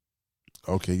Season.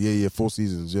 Okay, yeah, 4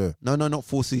 seasons, yeah. No, not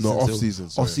 4 seasons. No, off season.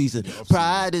 Off season.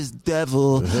 Pride is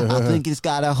devil. I think it's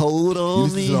got a hold on me. You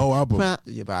listened to the whole album?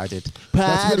 Yeah, but I did.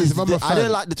 Pride is I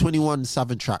didn't like the 21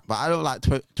 Savage track, but I don't like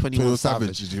 21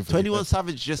 Savage. 21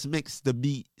 Savage just makes the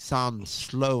beat sound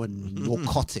slow and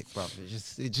narcotic, bro.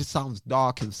 It just sounds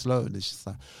dark and slow, and it's just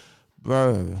like,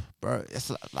 bro,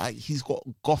 it's like he's got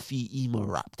gothy emo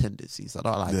rap tendencies. I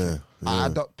don't like it.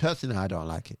 I don't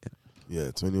like it. Yeah,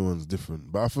 21's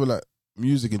different, but I feel like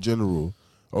music in general,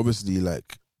 obviously,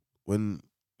 like when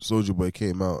Soulja Boy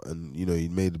came out and he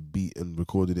made a beat and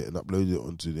recorded it and uploaded it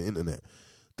onto the internet.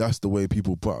 That's the way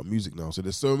people put out music now. So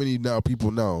there's so many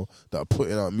people now that are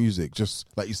putting out music. Just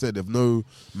like you said, they've no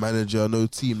manager, no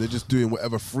team. They're just doing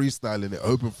whatever, freestyling it,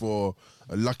 hoping for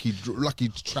a lucky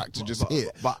track to just hit.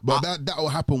 But that will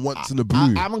happen once in the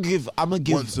blue. I'm gonna give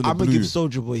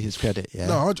Soulja Boy his credit. Yeah,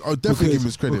 no, I'll definitely give him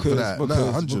his credit for that.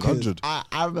 100.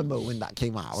 I remember when that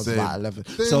came out. I was about 11.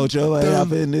 Soulja Boy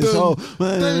up in this hole,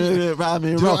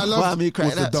 ride me,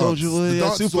 crack that Soulja Boy,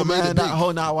 yeah, Superman, that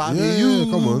whole now. Yeah,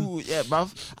 come on, yeah,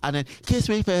 bruv. And then kiss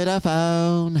me for the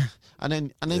phone. And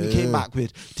then he came back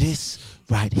with this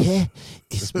right here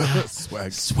is my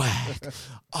swag.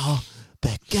 Oh,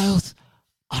 the girls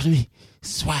on me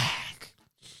swag.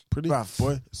 Pretty rough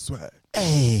boy swag.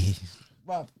 Hey,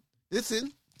 bruv.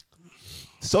 Listen,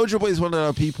 Soulja Boy is one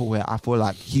of the people where I feel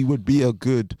like he would be a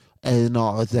good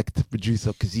A&R executive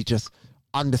producer because he just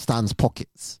understands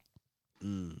pockets.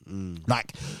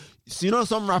 Like, so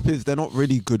some rappers, they're not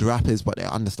really good rappers, but they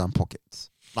understand pockets.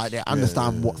 Like, they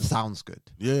understand what sounds good.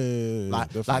 Yeah.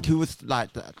 Like who was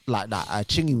like that?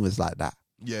 Chingy was like that.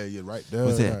 Yeah, right there.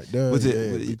 Was it? Right there, was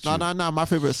it? No. My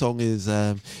favorite song is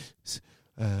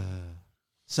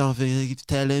something you keep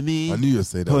telling me. I knew you'd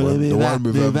say that one. The one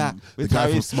with the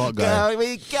guy from Smart Guy. Girl,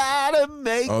 we gotta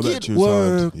make it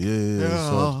work.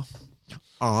 Yeah.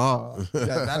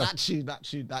 That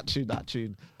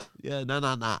tune. Yeah, no.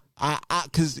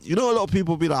 Because a lot of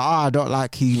people be like, I don't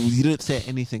like he didn't say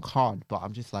anything hard, but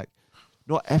I'm just like,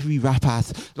 not every rapper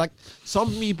has. Like, some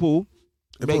people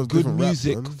make good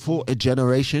music for a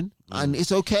generation, and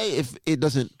it's okay if it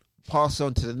doesn't pass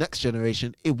on to the next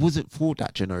generation. It wasn't for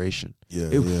that generation.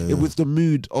 It was the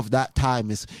mood of that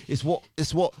time. It's what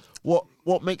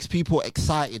makes people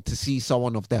excited to see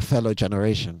someone of their fellow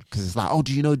generation, because it's like, oh,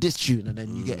 do you know this tune? And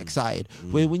then you get excited.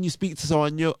 When you speak to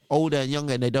someone you're older and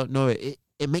younger and they don't know it,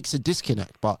 it makes a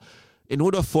disconnect. But in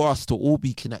order for us to all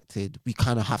be connected, we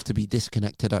kind of have to be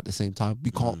disconnected at the same time.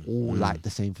 We can't all like the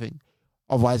same thing.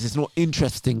 Otherwise, it's not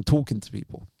interesting talking to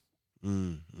people.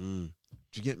 Do you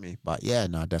get me? But yeah,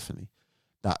 no, definitely.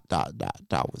 That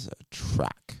was a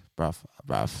track, bruv.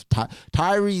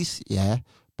 Tyrese, yeah,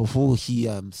 before he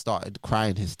started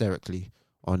crying hysterically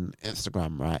on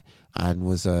Instagram, right, and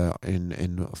was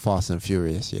in Fast and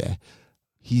Furious, yeah,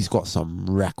 he's got some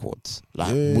records.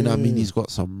 Like, when I mean he's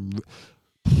got some...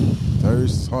 Tyrese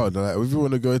is hard. Like, if you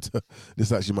want to go into...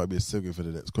 This actually might be a segue for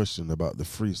the next question about the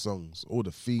 3 songs, all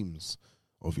the themes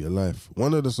of your life.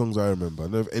 One of the songs I remember, I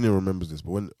don't know if anyone remembers this,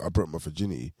 but when I broke my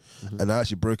virginity, and I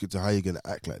actually broke it to How You Gonna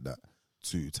Act Like That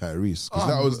to Tyrese,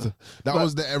 because that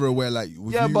was the era where, like,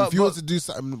 if you want to do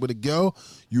something with a girl,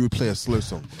 you would play a slow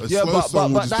song. Slow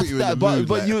song would just put you in the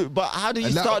mood. But how do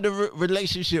you start the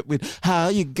relationship with How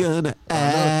You Gonna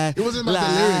Act? It wasn't about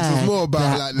the lyrics. It was more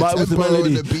about like the tempo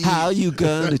and the beat. How you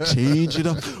gonna change it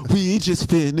up? We just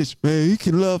finished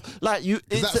making love. Like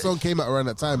that song came out around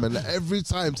that time, and every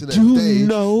time to the day,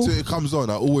 till it comes on,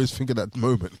 I always think of that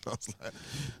moment. I was like,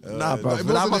 nah, bro,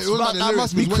 that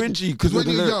must be cringy, because when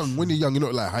you're young, you're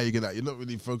not like, how you gonna, you're not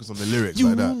really focused on the lyrics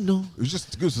like that.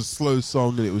 It was a slow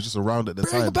song, and it was just around at the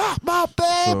time. Back my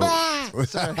baby.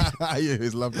 Sorry. I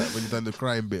always love that when you done the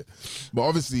crying bit. But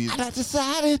obviously, and I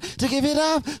decided to give it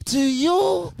up to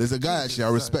you. There's a guy actually I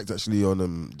respect actually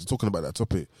on talking about that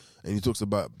topic, and he talks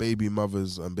about baby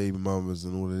mothers and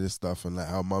all of this stuff, and like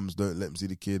how mums don't let them see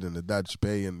the kid and the dad should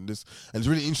pay and this. And it's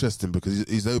really interesting because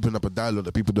he's opened up a dialogue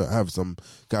that people don't have. Some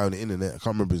guy on the internet, I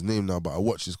can't remember his name now, but I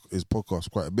watch his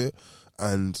podcast quite a bit.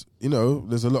 And,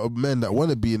 there's a lot of men that want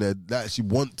to be in there, that actually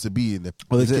want to be in there.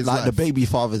 Or is it like the Baby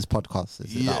Fathers podcast?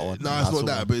 Is it that one? No, it's not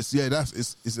that. But it's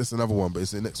another one, but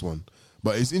it's the next one.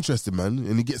 But it's interesting, man.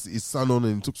 And he gets his son on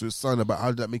and he talks to his son about how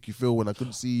did that make you feel when I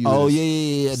couldn't see you. Oh,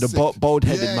 yeah. The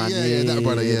bald-headed man. Yeah, that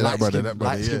brother.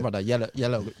 Light-skinned brother.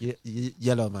 Yellow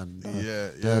man.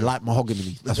 Yeah. Light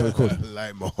mahogany. That's what we call him.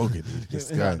 Light mahogany. This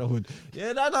guy.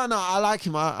 Yeah, no. I like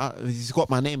him. He's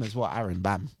got my name as well, Aaron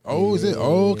Bam. Oh, is it?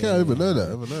 Oh, okay. I didn't know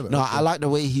that. No, I like the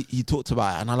way he talks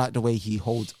about it, and I like the way he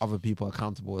holds other people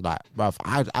accountable. Like, bruv,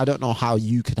 I don't know how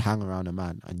you could hang around a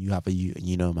man and you have a you, and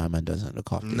you know my man doesn't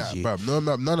look after you. Bruv.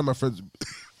 None of my friends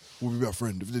will be my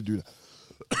friend if they do that.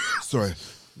 Sorry.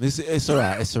 It's all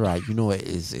right. It's all right. You know what it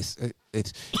is.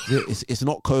 It's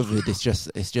not COVID. It's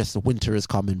just the winter is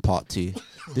coming part 2.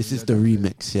 This is the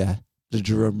remix. Yeah, the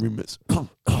Jerome remix.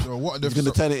 He's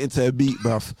gonna turn it into a beat,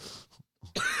 bruv.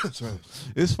 Sorry.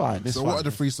 It's fine. It's fine. What are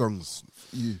the 3 songs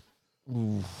for you?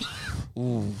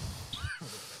 Ooh.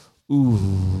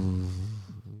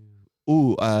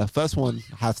 First one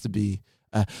has to be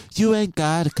you ain't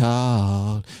gotta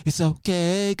call. It's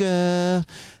okay, girl,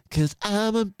 'cause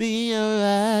I'ma be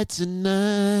alright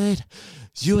tonight.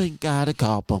 You ain't gotta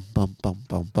call. Bum bum bum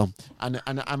bum bum. And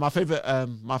my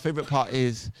favorite part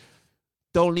is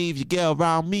don't leave your girl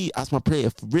around me. That's my player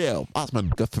for real. That's my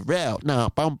nigga for real. Now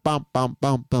bum bum bum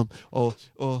bum bum. Or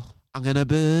I'm gonna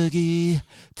boogie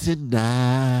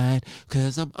tonight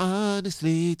 'cause I'm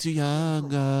honestly too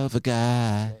young of a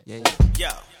guy. Yeah. Yo,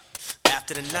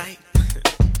 after the night,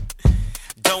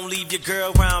 don't leave your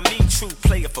girl around me. True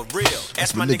player for real.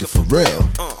 That's my nigga for real.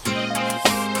 Come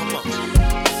on.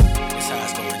 That's how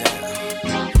it's going down.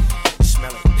 You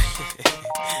smell it.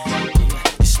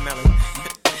 Yeah, you smell it.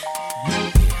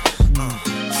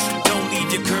 Don't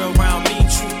leave your girl around me.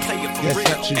 True player for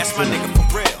real. That's my nigga for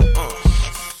real.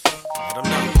 Let 'em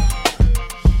know.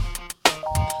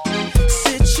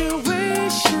 Situations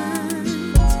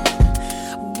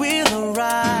will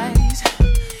arise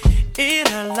in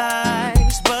our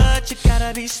lives, but you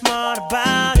gotta be smart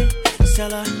about it.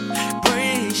 Celebrations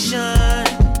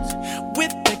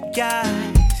with the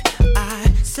guys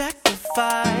I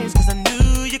sacrificed, 'cause I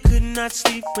knew you could not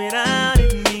sleep without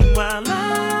it. Meanwhile,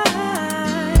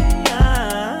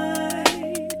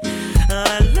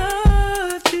 I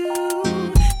loved you.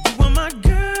 You were my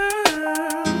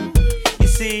girl. You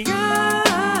see,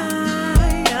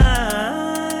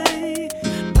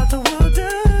 but the world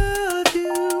loved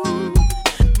you.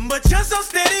 But you're so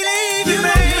steady leaving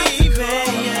me,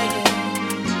 baby.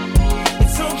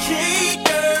 It's okay,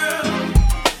 girl,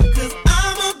 'cause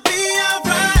I'ma be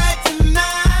alright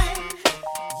tonight.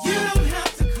 You don't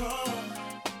have to call.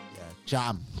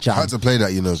 Jam. I had to play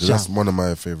that, you know, because that's one of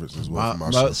my favorites as well. From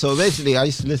Usher. So basically, I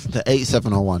used to listen to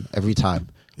 8701 every time.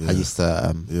 Yeah. I used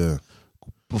to Yeah.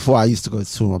 before I used to go to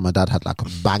school, my dad had like a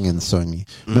banging Sony.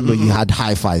 Remember, you had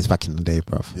hi-fis back in the day,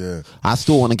 bruv. Yeah. I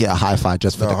still want to get a hi-fi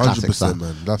just for the classic 100%, stuff.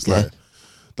 man. That's Yeah. like,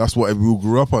 that's what we all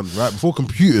grew up on, right? Before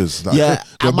computers. Like, Yeah,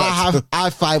 go and my back to-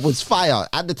 hi-fi was fire.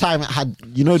 At the time, it had,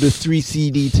 you know, the 3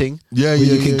 CD thing? Yeah, where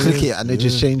yeah, you can yeah, click yeah. it and they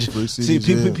just change. 3 See,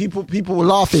 CDs, people were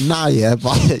laughing now, yeah,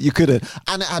 but you couldn't.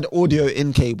 And it had audio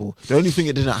in cable. The only thing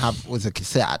it didn't have was a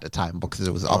cassette at the time because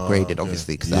it was upgraded,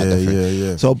 obviously. Cause it had different.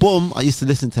 Yeah. So, boom, I used to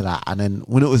listen to that. And then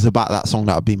when it was about that song,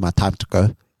 that would be my time to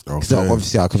go. Because Okay.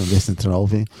 obviously I couldn't listen to the whole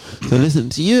thing. So listen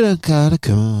to You Don't Gotta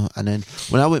Come. And then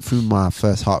when I went through my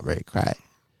first heartbreak, right,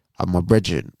 and my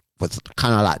brethren was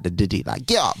kind of like the Diddy, like,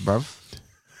 get up, bruv.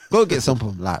 Go get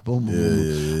something, like, boom, boom,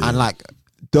 boom. Yeah. And like,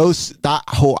 that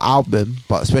whole album,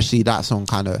 but especially that song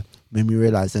kind of made me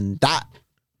realize, and that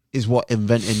is what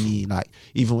invented me, like,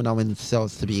 even when I went into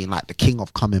sales, to being like the king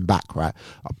of coming back, right?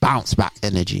 A bounce back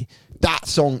energy. That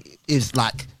song is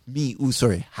like me,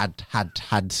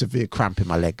 had severe cramp in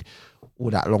my leg,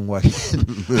 all that long work.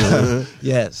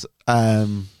 Yes.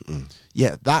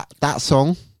 Yeah, that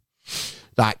song,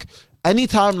 like,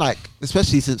 anytime, like,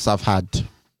 especially since I've had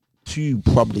 2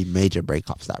 probably major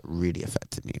breakups that really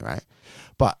affected me, right?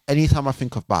 But anytime I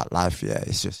think about life, yeah,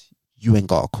 it's just, you ain't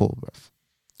got a call, bruv.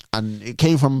 And it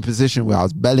came from a position where I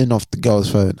was belling off the girl's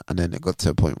phone, and then it got to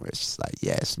a point where it's just like,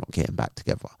 yeah, it's not getting back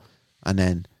together. And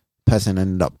then person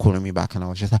ended up calling me back, and I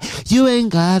was just like, you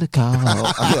ain't got a call.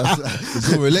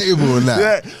 It's all relatable in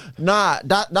that. Yeah, nah,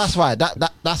 that's why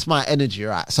that's my energy,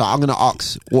 right? So I'm gonna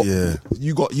ask, what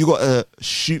you got to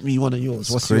shoot me one of yours.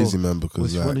 It's What's crazy, your, man, because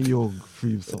what's like, one of your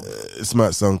theme songs? It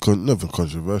might sound nothing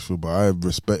controversial, but I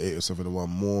respect 8701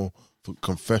 more for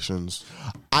Confessions.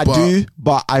 I do,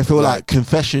 but I feel like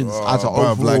Confessions as an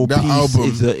bruv, overall like that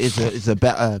piece album- is a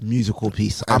better musical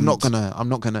piece. I'm not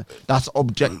gonna. That's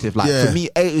objective. Like, Yeah. for me,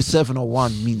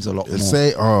 8701 means a lot more.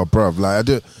 Say, bruv, like I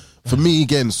do. For me,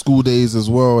 again, school days as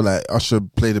well. Like Usher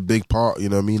played a big part. You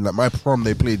know what I mean? Like my prom,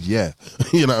 they played Yeah.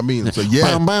 You know what I mean? So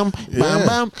yeah, Bam bam Yeah. bam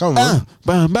bam. Come on.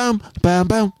 Bam bam bam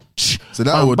bam. So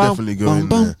that would definitely go in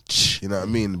there. Ch. You know what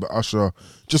I mean? But Usher,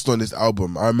 just on this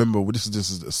album, I remember this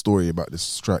is a story about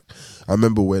this track. I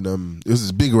remember when it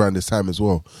was big around this time as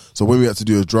well. So when we had to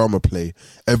do a drama play,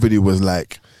 everybody was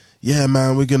like, "Yeah,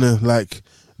 man, we're gonna like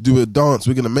do a dance.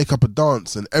 We're gonna make up a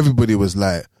dance," and everybody was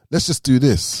like, "Let's just do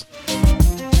this."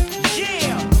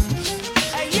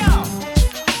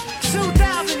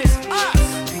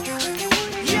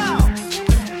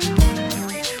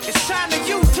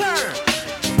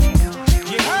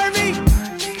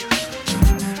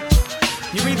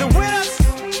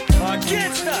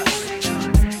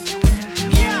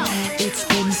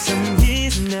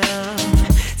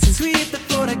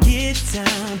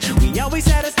 We always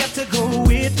had a step to go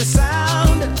with the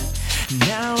sound.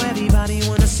 Now everybody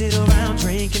wanna sit around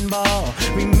drinking ball.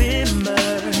 Remember,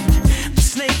 the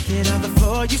snake on the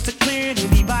floor used to clear and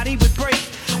everybody would break.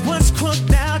 Once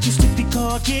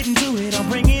getting to it, I'm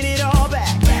bringing it all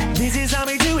back. This is how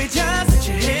we do it, just put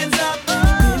your hands up,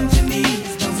 bend your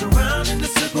knees, bounce around in the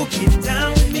circle, get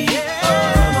down with me.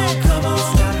 Come on, come on,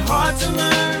 it's not hard to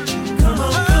learn. Come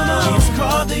on, it's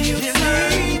called the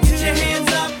U-turn. Put your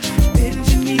hands up, bend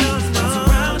your knees, bounce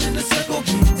around in the circle,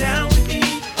 get down with me.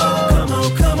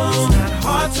 Come on, it's not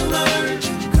hard to learn.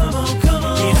 Come on,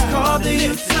 it's called the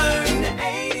U-turn.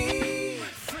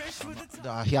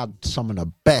 He had some of the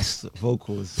best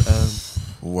vocals.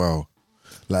 Wow.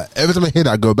 Like, every time I hear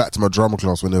that, I go back to my drama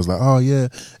class when it was like, oh yeah,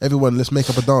 everyone, let's make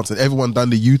up a dance. And everyone done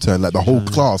the U-turn, like the whole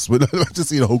class. We just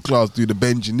see the whole class do the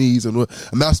bend your knees. And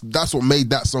that's what made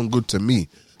that song good to me.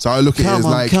 So I look at it as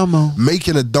like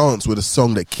making a dance with a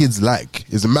song that kids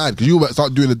like is mad. Because you might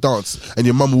start doing a dance and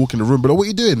your mum will walk in the room, but like, what are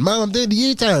you doing? Mum, I'm doing the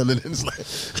U-turn. And then it's like,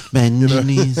 bend your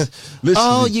knees.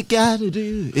 All you gotta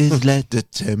do is let the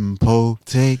tempo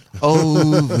take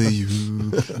over you.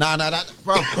 Nah, that,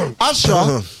 bro.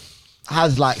 Usher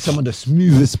has like some of the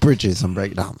smoothest bridges and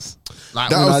breakdowns. Like,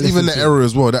 that was even the era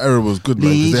as well. That era was good,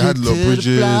 man, because they had little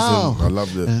bridges and I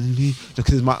loved it.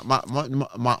 Because my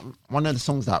one of the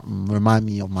songs that remind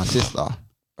me of my sister,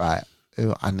 right?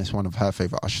 And it's one of her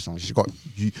favorite Usher songs. She got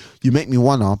you make me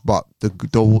wanna, but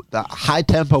the high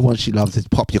tempo one she loves is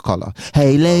Pop Your Collar.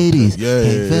 Hey ladies,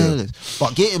 hey fellas.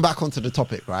 But getting back onto the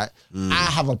topic, right? I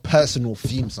have a personal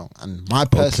theme song, and my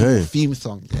personal theme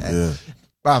song,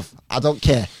 bruv, I don't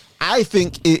care. I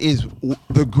think it is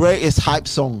the greatest hype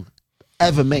song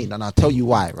ever made, and I'll tell you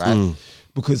why, right?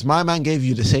 Because my man gave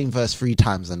you the same verse 3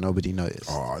 times and nobody noticed.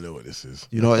 Oh, I know what this is.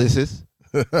 You know what this is?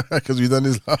 Because we done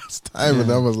this last time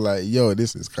and I was like, yo,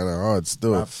 this is kind of hard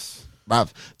still.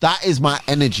 Bruv, that is my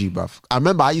energy, bruv. I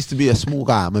remember I used to be a small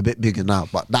guy. I'm a bit bigger now,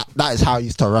 but that is how I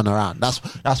used to run around.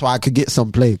 That's why I could get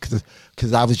some play, because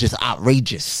I was just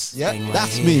outrageous. Yeah,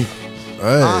 that's me.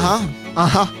 Hey.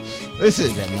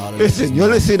 Listen, you're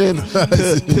listening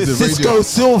to Cisco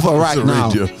Silver right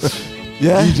now.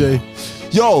 Yeah, DJ.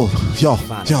 Yo,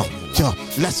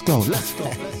 let's go.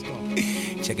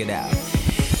 Check it out.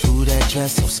 Ooh, that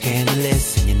dress so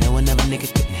scandalous, and you know another nigga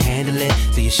couldn't handle it.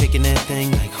 So you're shaking that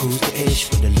thing like who's the ish,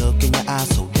 with a look in your eyes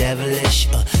so devilish.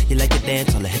 You like to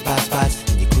dance on the hip hop spots,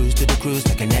 and you cruise to the cruise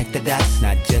to connect the dots.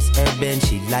 Not just urban,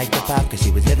 she liked the pop, cause she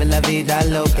was living la vida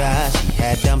loca. She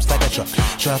had dumps like a truck.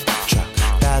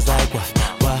 Guys like what?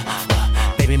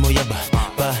 Baby, move your butt.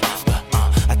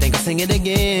 I think I'll sing it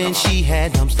again. She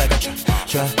had dumps like a truck.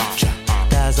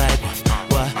 Guys like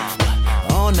what?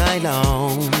 All night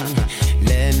long.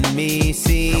 Let me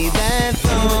see that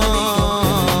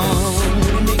thong.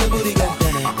 Baby, that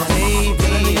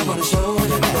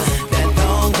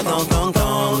thong.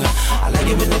 I like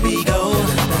it when the beat go.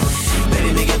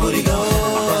 Baby, make your booty go.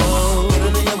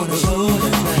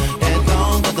 That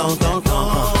thong.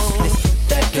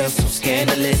 That girl so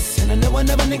scandalous, and I know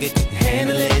another nigga can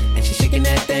handle it. And she shaking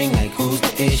that thing like who's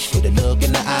the ish, with a look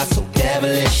in the eye so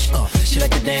devilish. She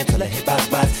like to dance on the hip hop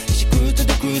spots, and she cruise to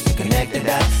the cruise to connect the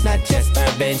dots. Not just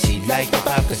urban, she liked the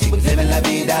pop, cause she was living la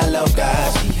vida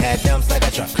loca. She had dumps like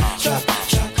a truck.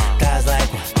 Guys like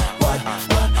what?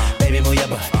 Baby, move your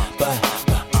butt.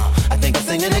 I think I'm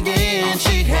singing again.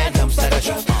 She had dumps like a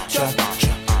truck.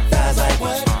 Guys like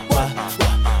what?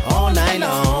 All night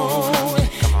long.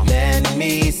 Let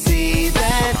me see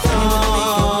that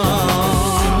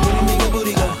thong. Make your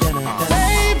booty go.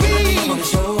 Baby,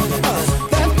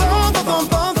 that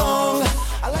thong.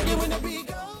 I like it when the beat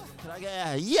goes.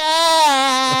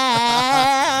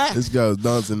 Yeah. This guy was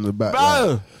dancing in the back.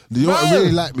 Bro. Do you know what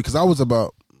really like me? Because I was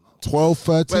about 12,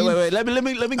 13. Wait. Let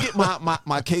me get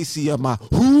my Casey my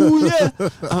ooh yeah.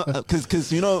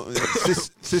 Cause you know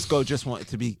Cisco just wanted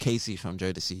to be Casey from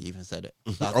Jodeci. He even said it.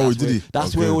 Did he?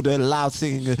 That's where all the loud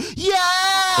singing goes, yeah.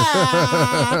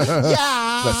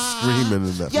 Like screaming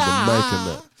and that with the mic and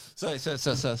that. So,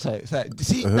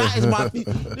 see, that is my.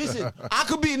 Listen, I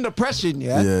could be in depression,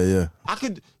 yeah. Yeah. I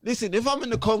could listen if I'm in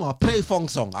the coma. Play Fong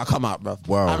song, I come out, bro.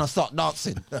 Wow. And I start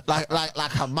dancing like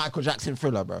a Michael Jackson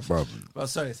Thriller, bro. Bro,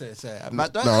 sorry. No,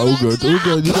 all good. You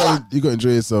got to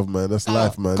enjoy yourself, man. That's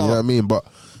life, man. You know what I mean? But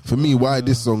for me, why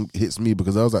this song hits me,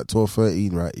 because I was like 12,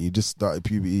 13, right? You just started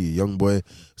puberty, young boy.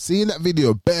 Seeing that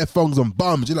video, bare thongs on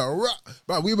bums, you're like,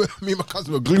 right? Me and my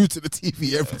cousin were glued to the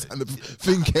TV every time the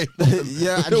thing came on.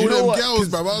 Yeah, and all you know them what? girls,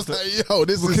 bro. I was like, yo,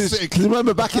 this is sick. Because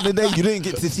remember back in the day, you didn't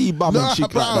get to see bum and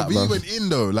cheek like that, bro. We went in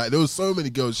though, like there was so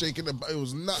many girls shaking the. It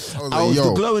was nuts. I was like,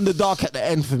 the glow in the dark at the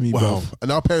end for me, bro.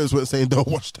 And our parents weren't saying, don't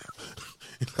watch that.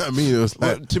 You know what I mean? It was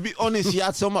like, to be honest, you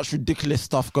had so much ridiculous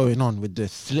stuff going on with the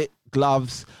slit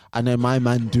gloves, and then my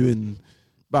man doing,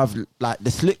 bruv, like the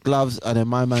slit gloves, and then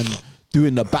my man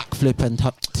doing the backflip and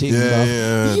thing.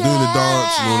 Yeah, doing the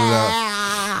dance and all of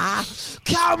that.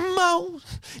 Come on,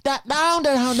 that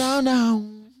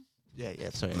down. Yeah,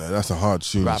 sorry. No, that's a hard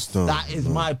tune. Bruv, Still. that is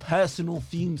my personal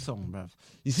theme song, bruv.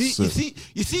 You see,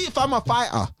 if I'm a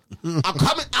fighter, I'm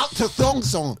coming out to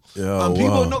thong. Yeah, and people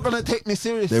wow. are not gonna take me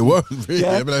seriously. They won't really.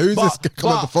 Yeah, But who's this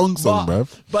coming out the thong song,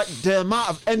 bruv? But the amount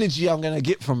of energy I'm gonna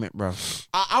get from it, bruv.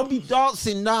 I'll be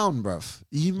dancing down, bruv.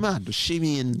 You mad? The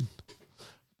shimmy and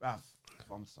bruv.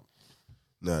 Thong song.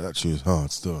 No, that tune's hard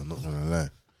still, I'm not gonna lie.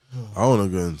 I wanna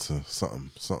go into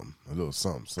something, a little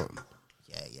something.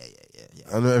 Yeah.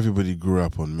 I know everybody grew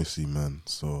up on Missy, man,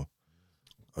 so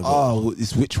I got,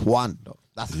 It's which one? Though?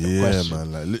 That's the question.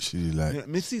 man, like literally like Yeah,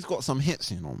 Missy's got some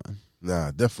hits, you know, man.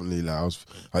 nah, definitely like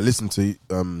I listened to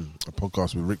a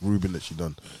podcast with Rick Rubin that she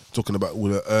done talking about all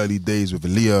the early days with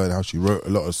Aaliyah and how she wrote a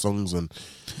lot of songs and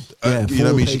you know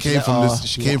what I mean, she came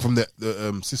from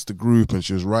the sister group and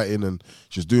she was writing and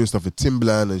she was doing stuff with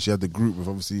Timbaland and she had the group with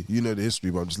obviously you know the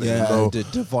history but I'm just letting you know the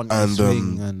Devontae and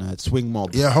Swing and Swing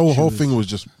Mob. yeah, whole thing was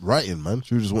just writing, man.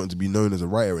 She was just wanting to be known as a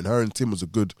writer, and her and Tim was a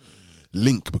good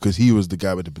link because he was the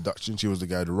guy with the production, she was the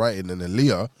guy with the writing, and then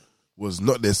Aaliyah was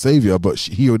not their savior, but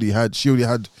she already had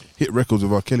hit records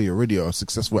with R. Kelly already, a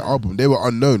successful album. They were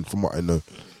unknown from what I know,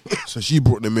 so she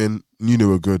brought them in, knew they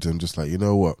were good, and just like, you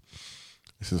know what,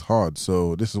 this is hard.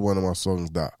 So this is one of my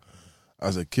songs that,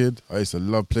 as a kid, I used to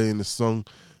love playing this song,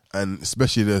 and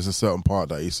especially there's a certain part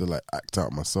that I used to like act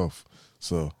out myself.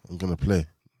 So I'm gonna play.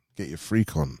 Get your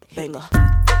freak on. Banger.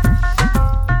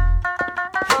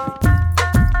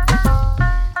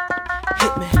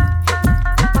 Hit me.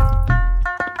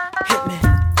 Hit me.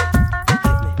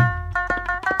 Hit me.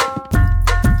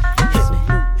 Hit me.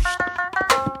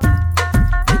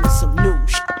 Give me some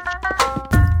news.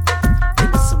 Give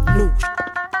me some news.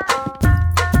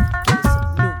 Give me some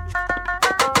news.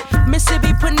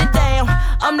 Mississippi putting it down.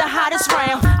 I'm the hottest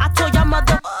round. I told y'all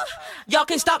y'all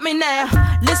can't stop me now.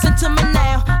 Listen to me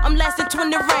now. I'm lasting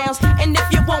 20 rounds. And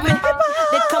if you want me,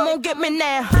 then come on get me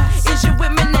now. Is you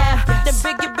with me now? Then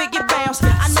biggie bounce.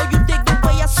 I know you dig the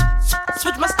way I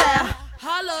switch my style.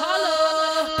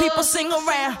 Holla. People sing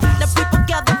around. Now people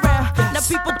gather round. Now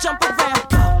people jump around.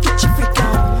 Get your freak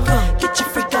on. Get your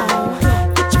freak on.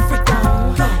 Get your freak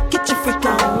on. Get your freak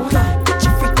on. Get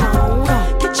your freak on.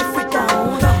 Get your freak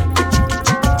on. Get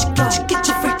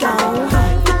your freak on.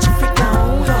 Get your freak on.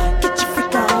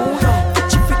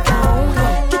 Get your freak on. Get your freak on.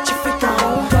 Get your freak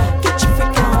on. Get your freak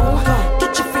on.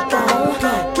 Get your freak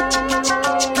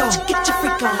on. Get your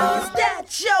freak on. Is that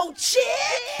your chick?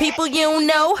 People you don't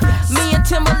know. Me and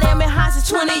Timbaland been high since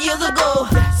 20 years ago.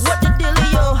 What the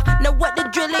dealio? Now what the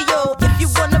drillio? If you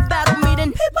wanna battle me,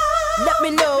 then let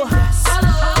me know.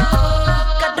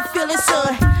 Got the feeling,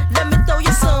 son. Let me throw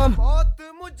you some.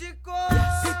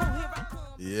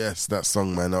 Yes, that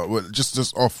song, man. Well, just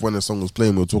off when the song was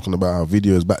playing, we were talking about how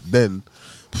videos back then,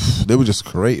 they were just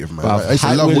creative, man. Like, I used to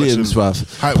Hype love Williams, watching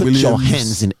bruv. Hype Put Williams, your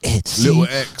hands in it. Little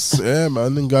X. Yeah,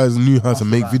 man. Them guys knew how to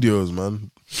make videos,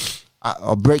 man.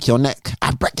 I'll break your neck.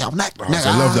 I'll break your neck. I used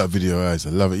to love that video. I used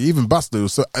to love it. Even Buster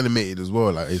was so animated as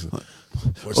well. Like, I used to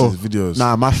watch his videos.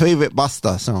 Nah, my favorite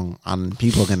Buster song, and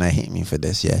people are gonna hate me for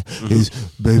this, is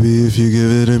 "Baby, if you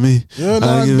give it to me." Yeah, no,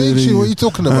 I'll it's give big it to shit. you. What are you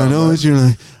talking about? I know man? what you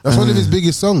like. That's one of his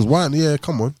biggest songs. Why? Yeah,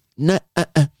 come on. That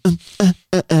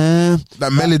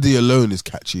melody alone is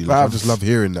catchy. Like, I just love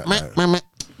hearing that. Like.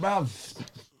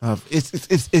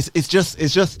 It's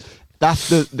just that's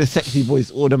the sexy voice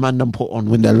all the man done put on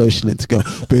when they're lotioning to go,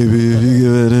 baby, if you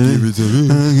give it to me,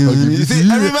 I'll give it you to see,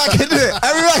 you. every man can do it.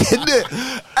 Every man can do it.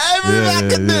 Every man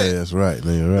can do it. That's right.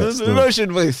 No, you're right. That's the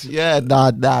lotion voice. Yeah,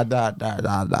 nah.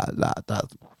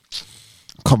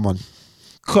 Come on.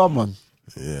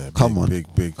 Yeah, big, Come on.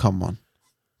 big.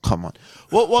 Come on.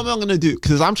 What am I gonna do?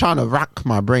 Because I'm trying to rack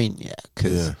my brain,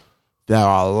 because there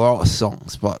are a lot of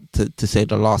songs, but to say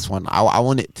the last one, I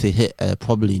want it to hit a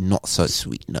probably not so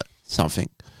sweet note, something.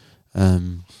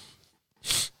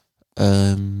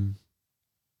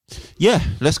 Yeah,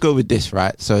 let's go with this,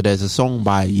 right? So there's a song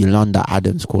by Yolanda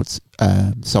Adams called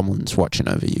 "Someone's Watching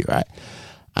Over You," right?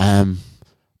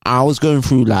 I was going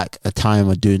through like a time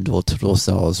of doing door-to-door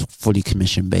sales, fully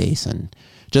commission based, and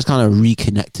just kind of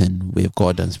reconnecting with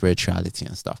God and spirituality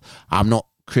and stuff. I'm not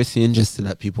Christian, just to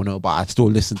let people know, but I still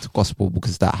listen to gospel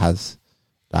because that has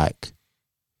like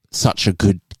such a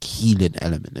good healing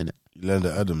element in it.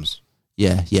 Yolanda Adams.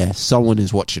 Yeah. Someone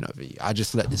is watching over you. I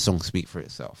just let this song speak for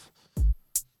itself.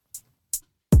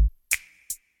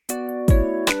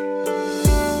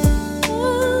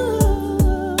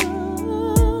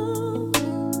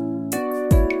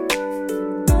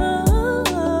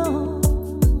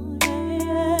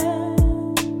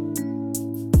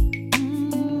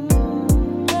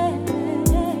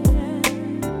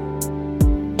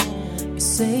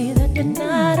 You're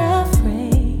not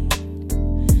afraid,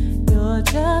 you're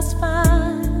just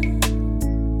fine.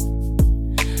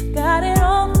 Got it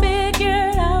all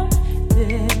figured out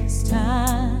this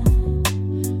time.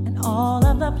 And all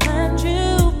of the plans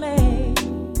you made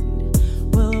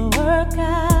will work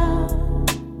out.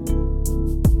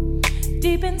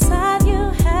 Deep inside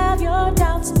you have your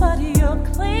doubts, but you're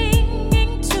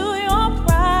clinging to your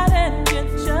pride, and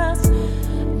you just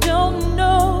don't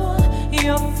know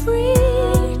you're free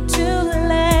to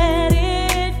let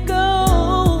it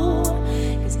go.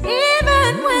 'Cause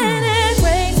even when it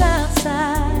rains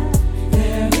outside,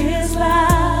 there is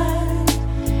light.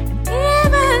 And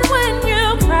even when you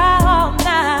cry all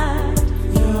night,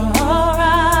 you're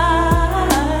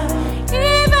alright.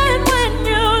 Even when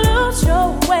you lose your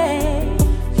way,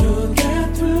 you'll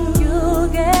get through. You'll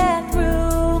get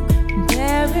through.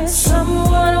 There is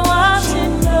someone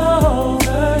watching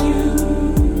over you.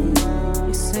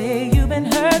 You say you've been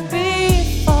hurt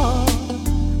before.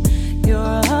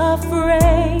 You're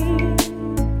afraid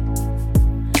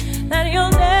that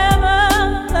you'll never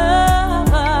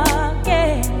love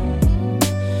again.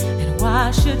 And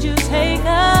why should you take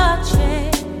a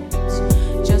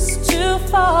chance just to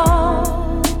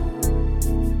fall?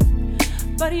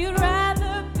 But you'd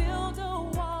rather build a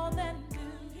wall than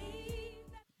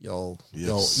believe. Yo,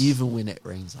 Yes. even when it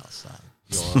rains outside,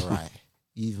 you're alright.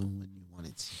 Even when you want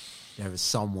it to, there is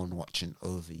someone watching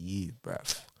over you,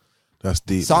 bruv. That's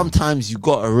deep. man. Sometimes you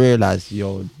gotta realize,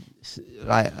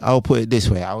 like, I'll put it this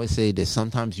way. I always say this.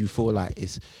 Sometimes you feel like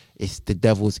it's the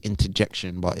devil's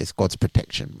interjection, but it's God's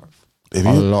protection, bruv. If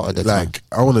A you- lot of the time. like,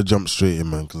 I want to jump straight in,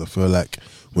 man, because I feel like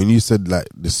when you said like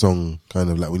the song, kind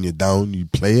of like when you're down, you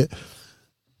play it.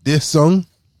 This song,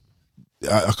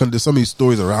 I can. There's so many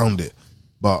stories around it,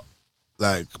 but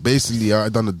like basically, I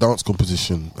done a dance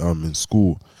competition in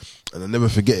school, and I never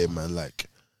forget it, man. Like,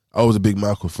 I was a big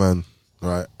Michael fan,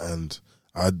 right? And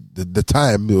the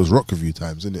time it was Rock Review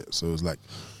times, innit? So it was like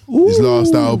his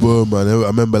last album, and I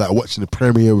remember like watching the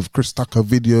premiere with Chris Tucker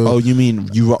video. Oh, you mean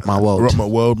You Rock My World? Rock My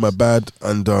World, my bad,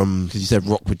 and Because you said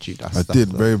rock with you. I did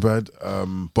very bad.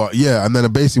 But yeah, and then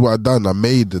basically what I done, I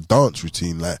made the dance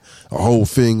routine, like a whole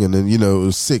thing, and then it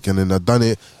was sick, and then I done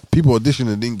it. People auditioned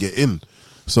and didn't get in,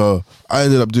 so I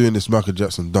ended up doing this Michael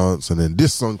Jackson dance, and then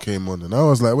this song came on, and I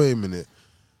was like, wait a minute,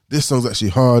 this song's actually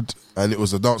hard, and it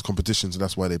was a dance competition, so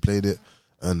that's why they played it,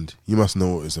 and you must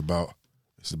know what it's about.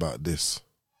 It's about this.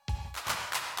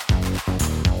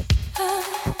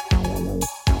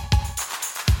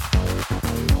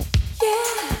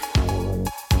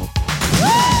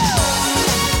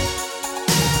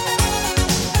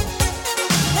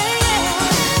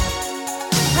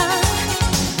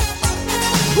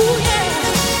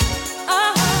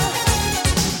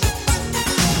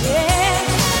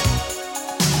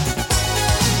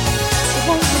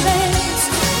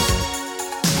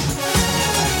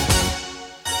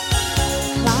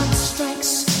 Clock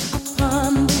strikes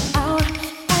upon the hour,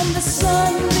 and the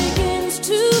sun begins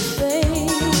to fade.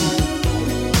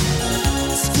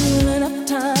 Still enough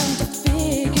time to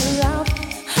figure out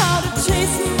how to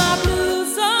chase my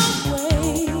blues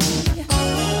away.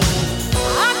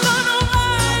 I'm gonna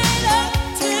ride up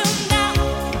till now.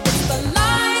 It's the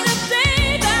light of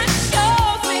day that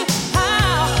shows me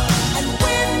how. And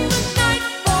when the night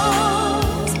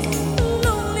falls,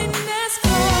 loneliness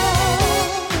calls.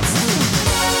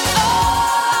 Oh,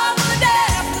 I wanna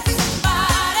dance with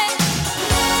somebody.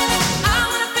 I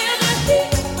wanna feel the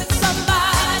heat with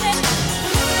somebody.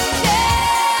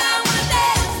 Yeah, I wanna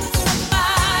dance with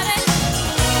somebody.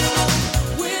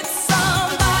 With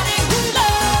somebody who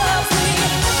loves me.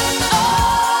 Oh,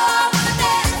 I wanna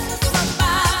dance with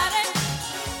somebody.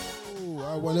 Ooh,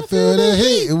 I wanna feel the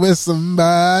heat with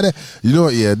somebody. You know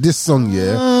what? Yeah, this song.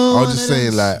 Yeah, I was just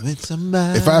saying like.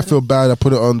 If I feel bad, I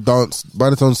put it on dance. By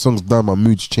the time the song's done, my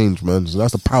mood's changed, man. So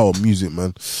that's the power of music,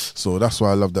 man. So that's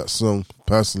why I love that song.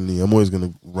 Personally, I'm always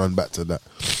gonna run back to that.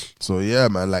 So yeah,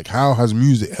 man. Like, how has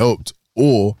music helped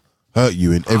or hurt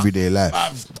you in everyday life?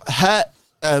 Hurt.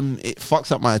 It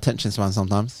fucks up my attention span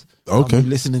sometimes. Okay. I'm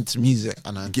listening to music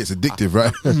and I It gets addictive,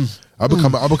 right? I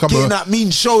become getting a that mean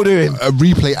shouldering.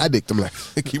 replay addict. I'm like,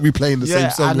 I keep replaying the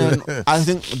same song. and then I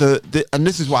think the and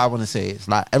this is what I want to say. It's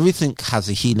like everything has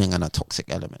a healing and a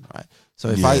toxic element, right? So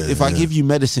if I give you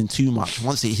medicine too much,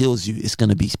 once it heals you, it's going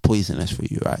to be poisonous for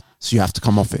you, right? So you have to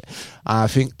come off it. I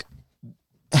think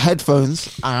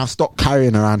headphones, I've stopped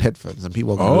carrying around headphones, and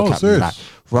people are going to look at me like,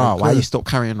 "Wow, why you stop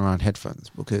carrying around headphones?"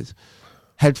 Because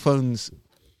headphones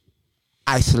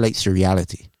isolates your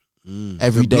reality.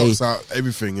 Every It day, blocks out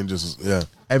everything and just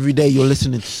every day you're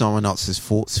listening to someone else's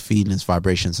thoughts, feelings,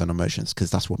 vibrations, and emotions, because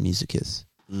that's what music is.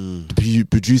 The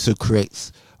producer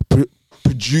creates a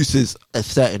produces a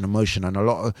certain emotion, and a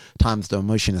lot of times the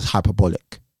emotion is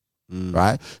hyperbolic,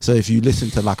 right? So if you listen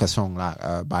to like a song like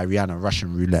by Rihanna,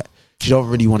 Russian Roulette, she don't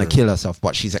really want to kill herself,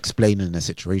 but she's explaining the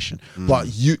situation. But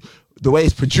the way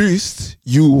it's produced,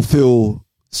 you will feel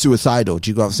suicidal. Do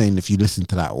you get what I'm saying? If you listen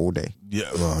to that all day, Yeah,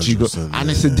 Do you go- 100%,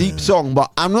 and it's a deep song.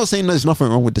 But I'm not saying there's nothing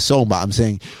wrong with the song, but I'm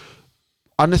saying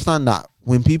understand that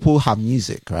when people have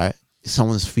music, right, it's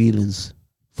someone's feelings,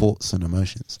 thoughts, and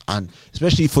emotions, and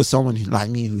especially for someone like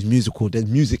me who's musical, there's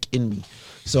music in me.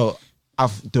 So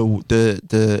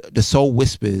the soul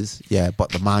whispers, yeah, but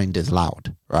the mind is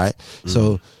loud, right?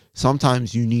 So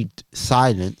sometimes you need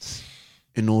silence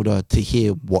in order to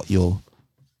hear what your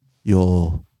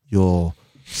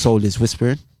soul is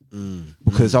whispering.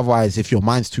 Because otherwise, if your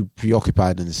mind's too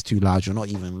preoccupied and it's too loud, you're not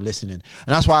even listening.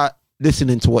 And that's why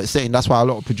listening to what it's saying, that's why a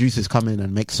lot of producers come in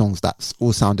and make songs that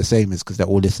all sound the same, is because they're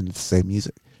all listening to the same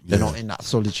music. They're not in that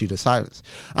solitude of silence.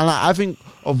 And like, I think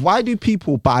of why do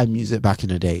people buy music back in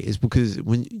the day is because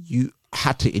when you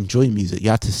had to enjoy music, you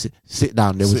had to sit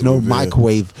down. There was Sit no with it.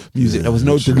 microwave music. Yeah, There was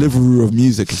no literally. delivery of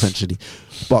music, essentially.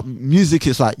 But music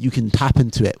is like, you can tap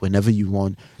into it whenever you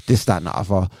want, this, that, and the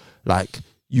other. Like,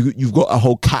 you've got a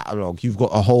whole catalogue. You've got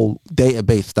a whole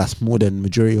database that's more than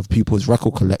majority of people's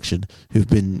record collection who've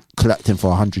been collecting for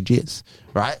 100 years,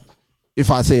 right?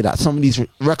 If I say that, somebody's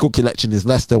record collection is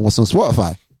less than what's on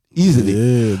Spotify, easily.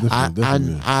 Yeah, definitely.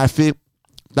 And I think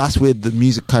that's where the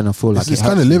music kind of feel like It's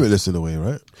kind of limitless in a way,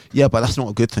 right? Yeah, but that's not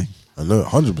a good thing. I know,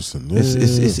 100%.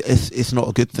 Yeah, It's not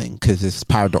a good thing because it's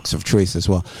paradox of choice as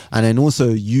well. And then also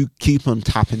you keep on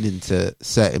tapping into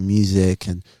certain music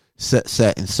and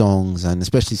certain songs, and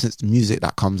especially since the music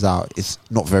that comes out is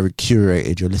not very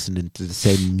curated, you're listening to the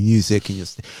same music,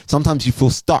 and sometimes you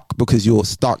feel stuck because you're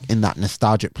stuck in that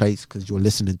nostalgic place because you're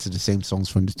listening to the same songs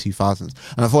from the 2000s.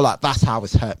 And I feel like that's how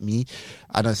it's hurt me.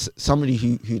 And as somebody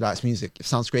who likes music, it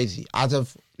sounds crazy, as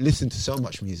I've listened to so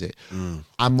much music,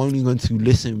 I'm only going to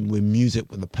listen with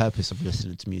music with the purpose of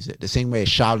listening to music, the same way a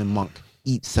Shaolin monk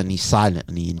eats and he's silent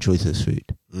and he enjoys his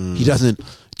food. He doesn't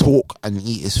talk and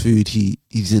eat his food.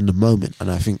 He's in the moment. And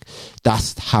I think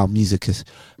that's how music has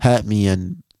hurt me.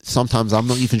 And sometimes I'm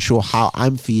not even sure how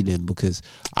I'm feeling because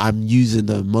I'm using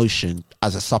the emotion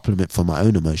as a supplement for my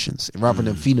own emotions. Rather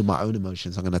than feeling my own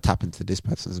emotions, I'm going to tap into this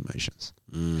person's emotions.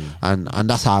 And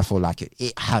that's how I feel like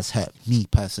it has hurt me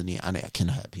personally, and it can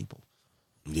hurt people.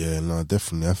 Yeah, no,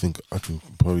 definitely. I think I can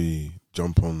probably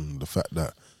jump on the fact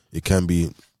that it can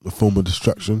be a form of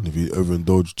distraction if you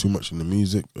overindulge too much in the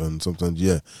music, and sometimes,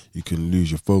 yeah, you can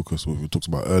lose your focus, what we talked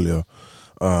about earlier.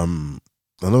 And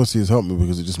obviously it's helped me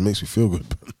because it just makes me feel good.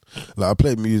 Like, I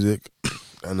play music,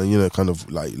 and then, you know, kind of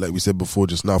like we said before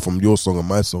just now, from your song and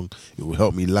my song, it will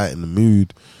help me lighten the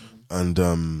mood.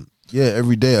 And yeah,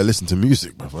 every day I listen to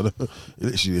music, bro.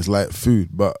 Literally, it's like food,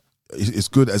 but it's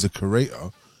good as a curator,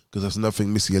 because that's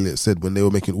nothing Missy Elliott said when they were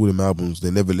making all them albums.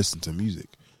 They never listened to music.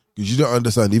 Because you don't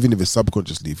understand, even if it's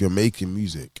subconsciously, if you're making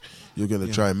music, you're going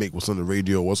to try and make what's on the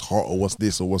radio, what's hot, or what's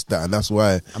this, or what's that. And that's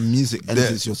why... And music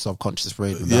enters your subconscious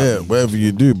brain. Yeah, whatever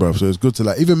you do, bro. So it's good to,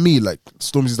 like, even me, like,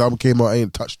 Stormzy's album came out, I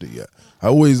ain't touched it yet. I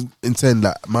always intend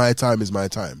that my time is my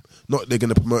time. Not they're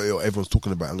going to promote it or everyone's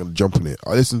talking about it, I'm going to jump on it.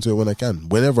 I listen to it when I can,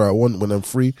 whenever I want, when I'm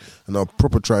free, and I'll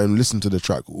proper try and listen to the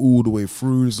track all the way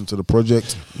through, listen to the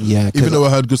project. Yeah, even though I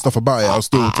heard good stuff about it, I'll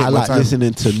still take I my like time.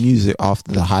 listening to music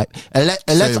after the hype. Unless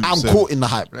Same, I'm same. caught in the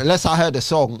hype. Unless I heard a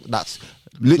song that's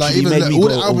literally Like, even made like, me all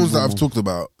go, the albums that I've oh. talked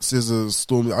about, Scissors,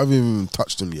 Storm, I haven't even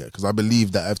touched them yet, because I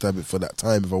believe that I have to have it for that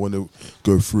time if I want to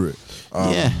go through it.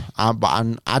 But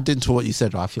I'm adding to what you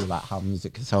said, I feel like how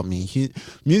music has helped me.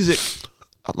 Music,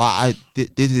 like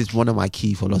this is one of my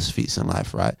key philosophies in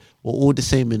life, right? We're all the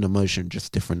same in emotion,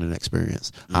 just different in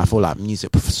experience. I feel like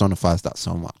music personifies that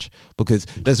so much, because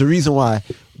there's a reason why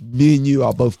me and you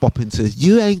are both bopping to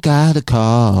 "You Ain't Got a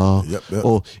Car," Yep.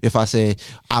 or if I say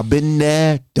 "I've been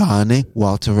there, done it,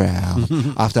 walked around."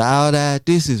 After all that,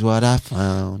 this is what I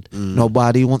found.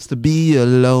 Nobody wants to be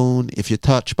alone. If you're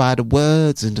touched by the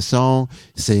words in the song,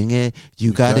 sing it.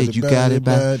 You got it, you got it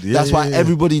bad. Yeah, That's why yeah.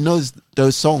 everybody knows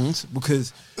those songs,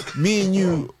 because me and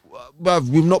you, bruv,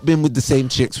 we've not been with the same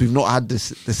chicks, we've not had the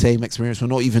same experience, we're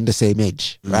not even the same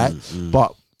age, right?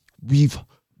 But we've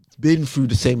been through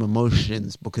the same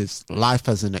emotions, because life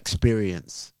as an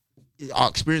experience, our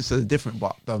experiences are different,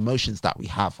 but the emotions that we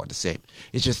have are the same.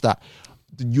 It's just that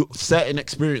your certain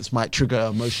experience might trigger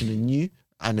an emotion in you,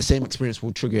 and the same experience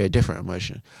will trigger a different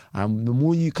emotion. And the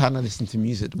more you kind of listen to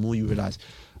music, the more you realize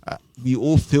we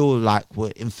all feel like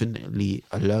we're infinitely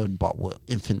alone, but we're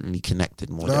infinitely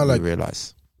connected more than like- we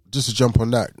realize. Just to jump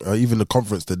on that, even the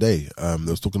conference today,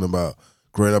 they was talking about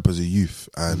growing up as a youth,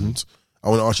 and I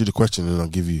want to ask you the question and I'll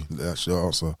give you the actual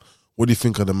answer. What do you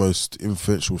think are the most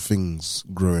influential things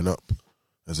growing up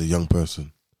as a young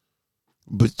person?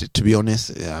 But to be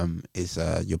honest, is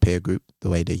your peer group, the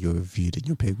way that you're viewed in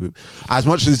your peer group. As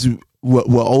much as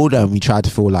we're older and we try to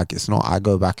feel like it's not, I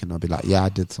go back and I'll be like, yeah, I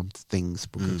did some things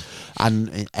because,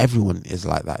 and everyone is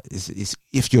like that. It's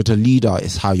if you're the leader,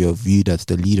 it's how you're viewed as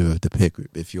the leader of the peer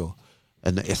group. If you're,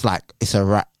 and it's like a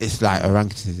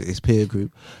ranking, it's peer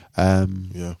group.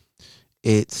 Yeah,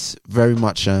 it's very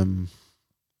much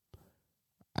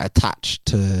attached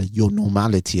to your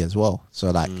normality as well.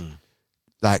 So like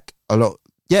a lot.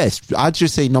 Yes, I'd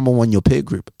just say number one, your peer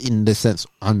group in the sense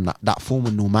on that form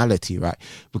of normality, right?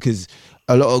 Because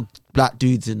a lot of black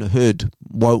dudes in the hood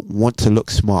won't want to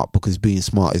look smart because being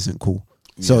smart isn't cool.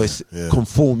 So it's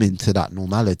conforming to that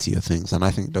normality of things, and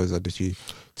I think those are the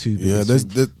two. Yeah,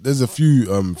 there's a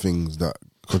few things that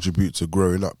contribute to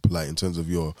growing up, like in terms of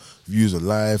your views on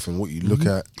life and what you look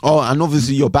at. Oh, and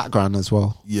obviously your background as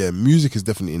well. Yeah, music is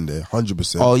definitely in there,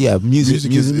 100%. Oh yeah, music is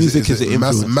an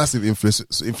influence. Massive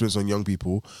influence on young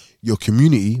people. Your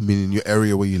community, meaning your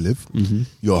area where you live,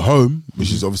 your home,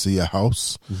 which is obviously your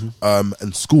house,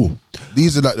 and school.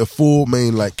 These are like the four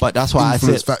main But that's why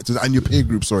influence factors, and your peer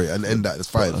group. Sorry, and end that. That's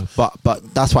 5.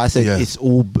 But that's why I said it's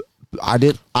all.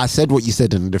 I said what you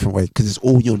said in a different way because it's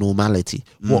all your normality.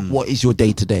 What is your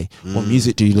day to day? What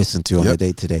music do you listen to on a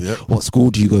day to day? What school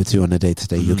do you go to on a day to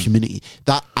day? Your community,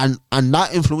 that and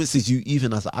that influences you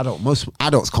even as an adult. Most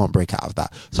adults can't break out of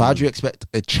that. So how do you expect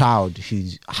a child who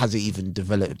hasn't even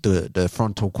developed the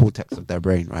frontal cortex of their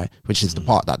brain, right, which is the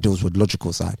part that deals with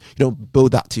logical side? You don't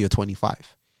build that till you're 25.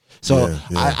 So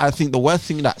I think the worst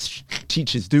thing that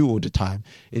teachers do all the time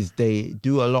is they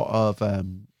do a lot of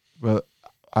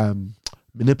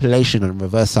manipulation and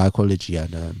reverse psychology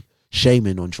and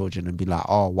shaming on children and be like,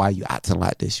 oh, why are you acting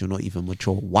like this? You're not even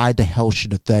mature. Why the hell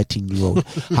should a 13-year-old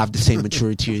have the same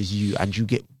maturity as you and you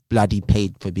get bloody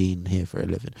paid for being here for a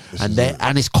living?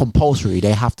 And it's compulsory.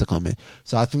 They have to come in.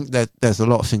 So I think that there's a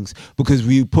lot of things because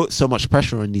we put so much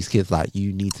pressure on these kids, like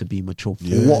you need to be mature.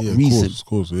 For what reason? Of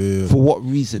course. Yeah. For what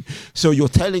reason? So you're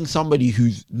telling somebody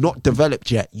who's not developed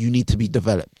yet, you need to be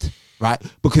developed. Right,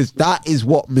 because that is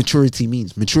what maturity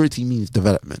means. Maturity means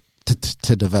development,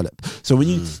 to develop. So when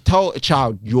you tell a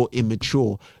child you're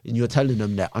immature and you're telling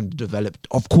them they're underdeveloped,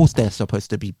 of course they're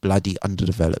supposed to be bloody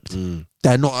underdeveloped.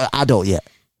 They're not an adult yet.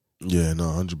 Yeah, no,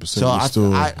 100%. So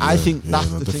I think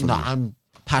that's the thing that I'm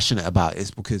passionate about,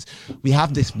 is because we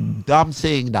have this dumb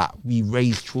saying that we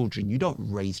raise children. You don't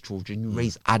raise children, you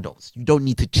raise adults. You don't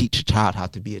need to teach a child how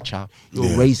to be a child.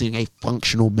 You're raising a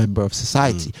functional member of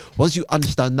society. Once you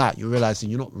understand that, you're realizing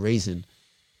you're not raising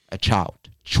a child.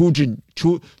 Children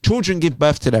give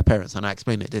birth to their parents, and I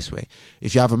explain it this way.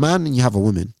 If you have a man and you have a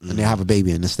woman and they have a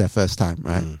baby and it's their first time,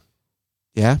 right?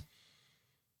 Yeah?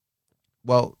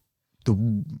 Well,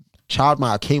 the child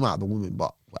might have came out of the woman,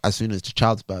 but as soon as the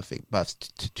child's birth, it births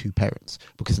to two parents,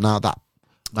 because now that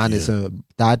man is a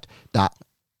dad, that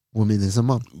woman is a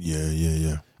mum.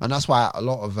 Yeah. And that's why a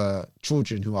lot of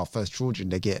children who are first children,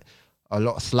 they get a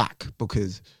lot of slack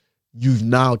because you've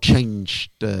now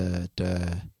changed the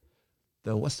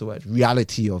what's the word,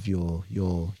 reality of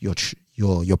your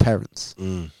parents.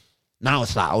 Now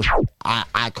it's like, oh,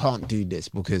 I can't do this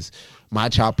because my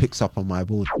child picks up on my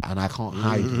board and I can't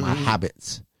hide my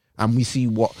habits. And we see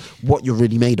what you're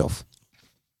really made of.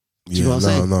 Do you know what I'm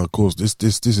saying? No, of course. This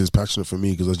is passionate for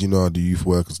me because, as you know, I do youth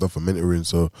work and stuff and mentoring.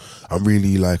 So I'm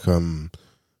really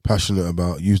passionate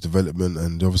about youth development.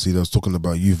 And obviously, I was talking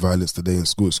about youth violence today and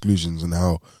school exclusions and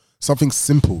how something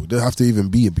simple, it doesn't have to even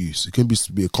be abuse. It can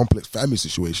be a complex family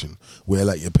situation where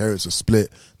like your parents are split,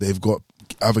 they've got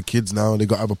other kids now, they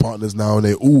got other partners now, and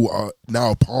they all are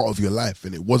now part of your life,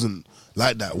 and it wasn't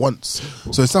like that once.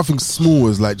 So it's something small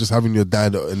as like just having your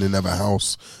dad in another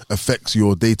house affects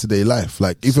your day-to-day life.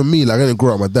 Like even me, like I didn't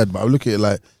grow up with my dad, but I look at it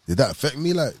like, did that affect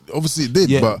me? Like obviously it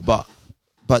did,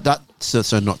 but that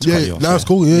so not to cut you off. No, it's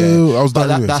cool. Yeah. I was done.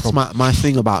 But that's my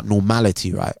thing about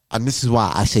normality, right? And this is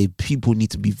why I say people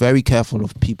need to be very careful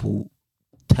of people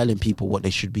telling people what they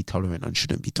should be tolerant and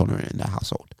shouldn't be tolerant in their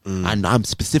household. And I'm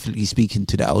specifically speaking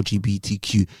to the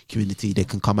LGBTQ community. They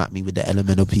can come at me with the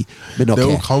LMNOP.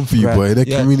 They'll come for you, boy. Their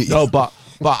community. No, but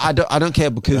I don't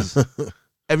care because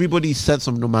everybody's sense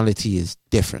of normality is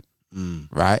different,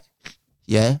 right?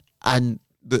 Yeah, and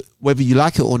whether you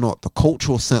like it or not, the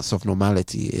cultural sense of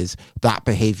normality is that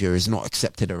behavior is not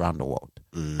accepted around the world.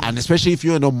 And especially if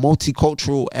you're in a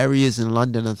multicultural areas in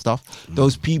London and stuff,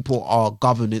 those people are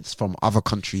governance from other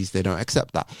countries. They don't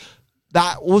accept that.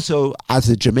 That also, as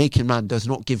a Jamaican man, does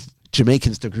not give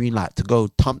Jamaicans the green light to go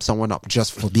thump someone up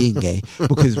just for being gay,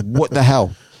 because what the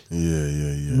hell?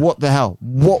 Yeah. What the hell?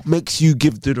 What makes you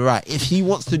give the right? If he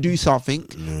wants to do something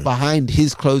behind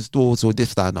his closed doors or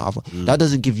this, that, and the other, that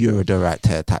doesn't give you the right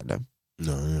to attack them.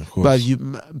 No, yeah, of course.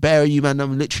 But you man,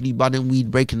 I'm literally bunning weed,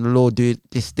 breaking the law, doing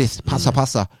this,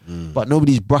 passa. But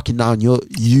nobody's brocking down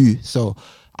you. So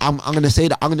I'm gonna say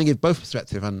that I'm gonna give both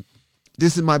perspective, and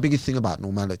this is my biggest thing about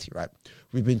normality, right?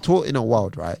 We've been taught in a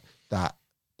world, right, that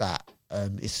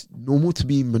it's normal to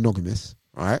be monogamous,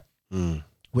 right?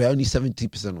 Where only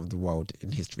 70% of the world in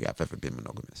history have ever been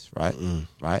monogamous, right?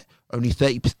 Right? Only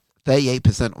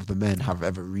 38% of the men have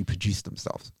ever reproduced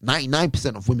themselves.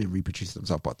 99% of women reproduce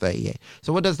themselves, but 38.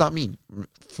 So what does that mean?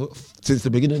 Since the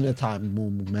beginning of time, more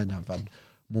men have had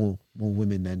more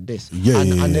women than this.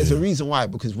 And there's a reason why,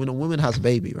 because when a woman has a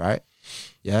baby, right?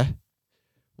 Yeah?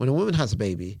 When a woman has a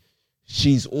baby,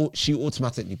 she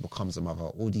automatically becomes a mother.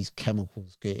 All these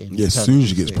chemicals get in. Yeah, as soon as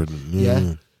she gets pregnant.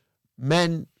 Yeah.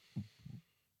 Men,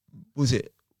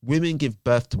 women give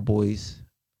birth to boys,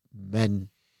 men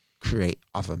create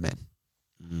other men.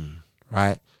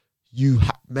 Right?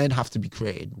 Men have to be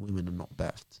created, women are not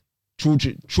birthed.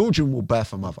 Children will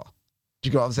birth a mother. Do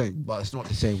you get what I'm saying? But it's not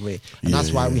the same way. And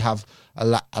that's why we have a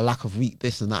lack of weak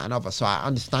this and that and other. So I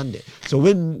understand it. So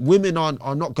when women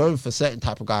are not going for certain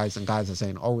type of guys, and guys are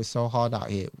saying, oh, it's so hard out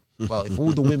here. Well, if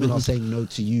all the women are saying no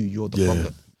to you, you're the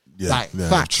problem.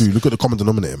 Facts. True. Look at the common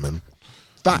denominator, man.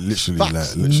 Facts.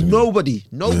 Literally. Nobody.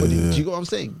 Do you get what I'm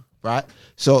saying? Right?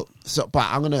 So but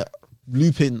I'm gonna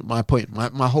loop in my point.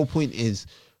 My whole point is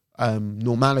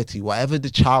normality. Whatever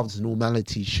the child's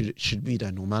normality should be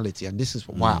their normality, and this is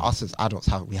why us as adults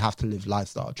we have to live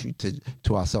lives that are true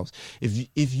to ourselves.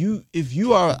 If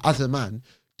you are, as a man,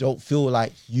 don't feel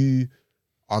like you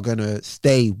are gonna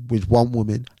stay with one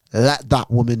woman, let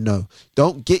that woman know.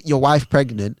 Don't get your wife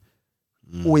pregnant.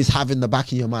 Always have in the back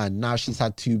of your mind, now she's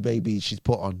had 2 babies, she's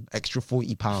put on extra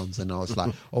 40 pounds, and I was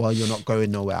like, oh, well, you're not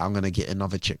going nowhere, I'm going to get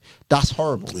another chick. That's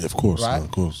horrible. Yeah, of course, right? Man,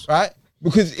 of course. Right?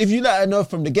 Because if you let her know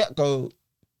from the get-go,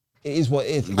 it is what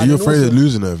it is. But you're afraid of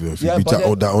losing her if you be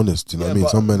that honest, you know what I mean?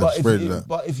 Some men are afraid of that.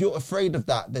 But if you're afraid of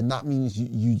that, then that means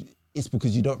it's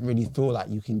because you don't really feel like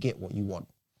you can get what you want.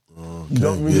 Okay. You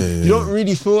don't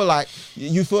really feel like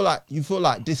you feel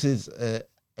like this is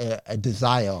a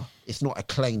desire. It's not a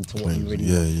claim to what you really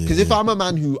want. Because if I'm a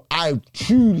man who I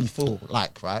truly feel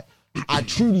like, right, I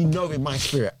truly know in my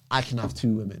spirit I can have 2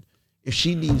 women. If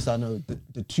she leaves, I know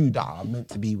the 2 that I'm meant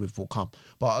to be with will come.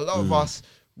 But a lot of us,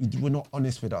 we're not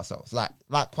honest with ourselves.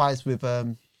 Likewise with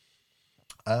women.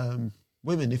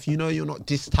 If you know you're not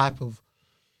this type of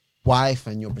wife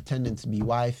and you're pretending to be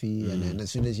wifey, and then as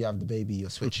soon as you have the baby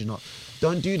you're switching up,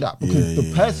 don't do that, because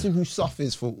the person who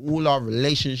suffers for all our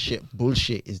relationship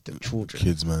bullshit is the children.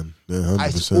 Kids, man. 100%.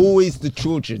 It's always the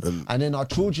children, and then our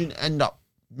children end up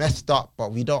messed up,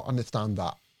 but we don't understand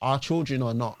that our children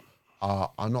are not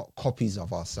copies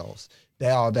of ourselves.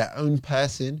 They are their own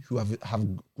person who have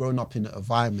grown up in an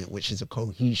environment which is a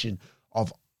cohesion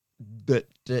of the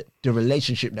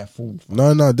relationship they're formed from.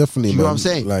 No, definitely. You know what I'm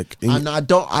saying? And I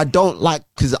don't like,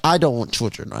 because I don't want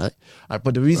children, right?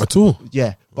 But the reason at all,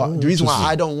 but the reason why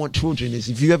I don't want children is,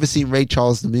 if you ever seen Ray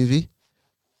Charles the movie,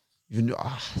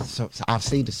 so I've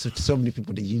said this to so many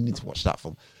people that you need to watch that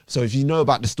film. So if you know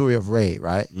about the story of Ray,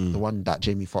 right, the one that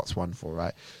Jamie Foxx won for,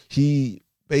 right, he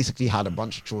basically had a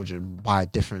bunch of children by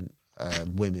different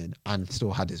women and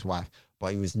still had his wife,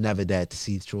 but he was never there to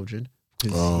see his children.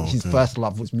 His first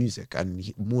love was music, and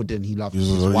more than he loved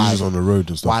his wife. He was on the road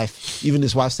and stuff. Even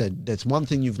his wife said, "There's one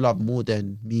thing you've loved more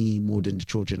than me, more than the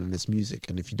children, and it's music.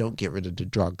 And if you don't get rid of the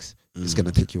drugs, it's going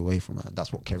to take you away from her."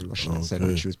 That's what Kerry Washington said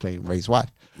when she was playing Ray's wife.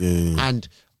 And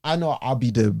I know I'll be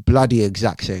the bloody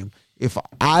exact same. If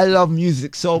I love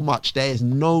music so much, there is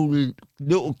no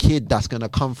little kid that's going to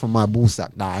come from my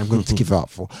ballsack that I'm going to give it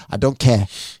up for. I don't care.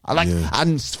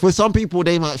 And for some people,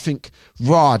 they might think,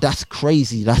 raw, that's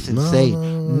crazy, that's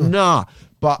insane. Nah.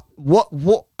 But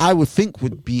what I would think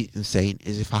would be insane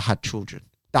is if I had children.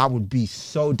 That would be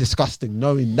so disgusting,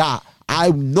 knowing that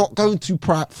I'm not going to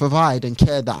provide and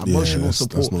care that emotional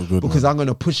support, that's good, because I'm going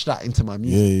to push that into my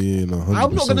music. No,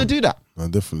 I'm not going to do that. No,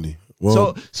 definitely.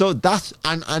 Well, so that's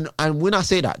and when I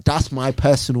say that, that's my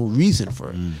personal reason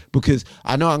for it, because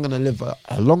I know I'm going to live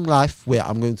a long life where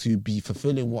I'm going to be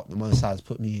fulfilling what the Most High has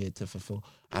put me here to fulfill,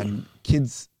 and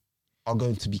kids are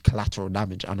going to be collateral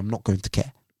damage, and I'm not going to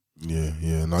care. Yeah.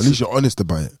 No, at least you're honest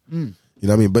about it. You know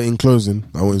what I mean? But in closing,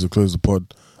 I want you to close the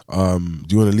pod. Do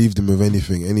you want to leave them with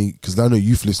anything? Because I know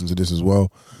you've listened to this as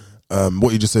well.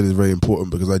 What you just said is very important,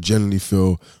 because I generally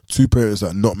feel 2 parents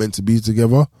that are not meant to be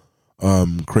together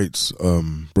creates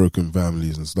broken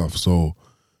families and stuff. So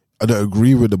I don't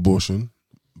agree with abortion,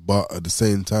 but at the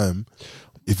same time,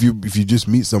 if you just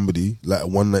meet somebody like a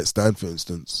one night stand, for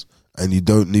instance, and you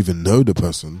don't even know the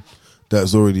person,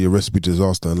 that's already a recipe to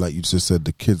disaster. And like you just said,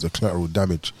 the kids are collateral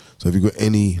damage. So have you got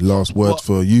any last words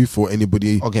for youth or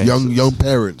anybody, young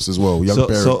parents as well?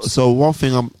 Parents. So one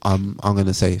thing I'm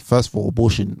gonna say, first of all,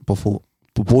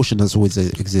 abortion has always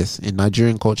exists in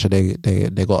Nigerian culture. They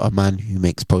got a man who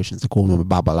makes potions. They call him a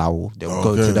babalawo. They'll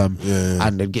go to them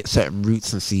and they'll get certain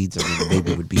roots and seeds, and then the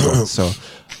baby would be born.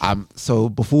 So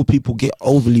before people get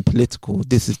overly political,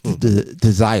 this is the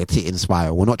desire to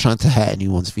inspire. We're not trying to hurt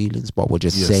anyone's feelings, but we're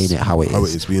just saying it how it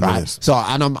is. Being honest. So,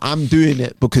 and I'm doing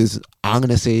it because I'm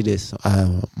gonna say this.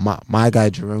 My guy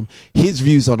Jerome, his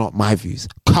views are not my views.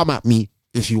 Come at me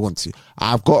if you want to.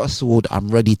 I've got a sword. I'm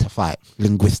ready to fight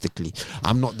linguistically.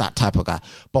 I'm not that type of guy.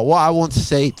 But what I want to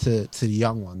say to the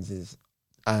young ones is,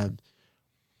 I'm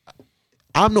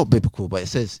not biblical, but it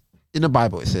says in the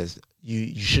Bible, it says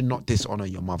you should not dishonor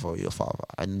your mother or your father.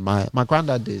 And my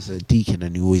granddad is a deacon,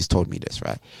 and he always told me this,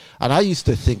 right? And I used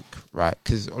to think, right,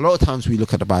 because a lot of times we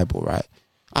look at the Bible, right,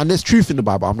 and there's truth in the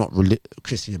Bible. I'm not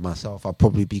Christian myself. I'll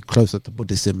probably be closer to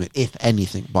Buddhism, if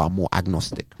anything, but I'm more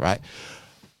agnostic, right?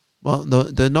 Well,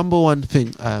 the number one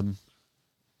thing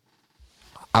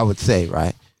I would say,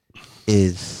 right,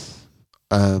 is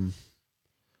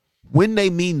when they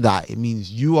mean that, it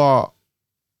means you are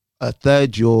a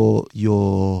third your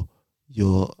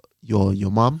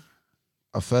mum,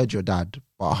 a third your dad,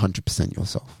 but 100%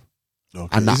 yourself.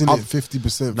 Okay. And isn't it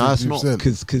 50%? No, it's not,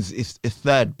 because it's a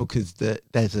third, because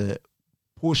there's a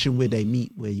portion where they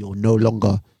meet where you're no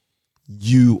longer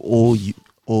you or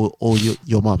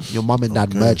your mum. Your mum and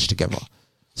dad merge together.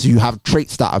 So you have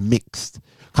traits that are mixed.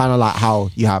 Kind of like how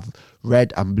you have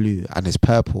red and blue and it's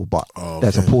purple, but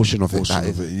there's a portion of it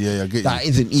that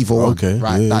isn't either one,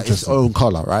 right? That is its own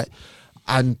colour, right?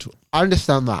 And I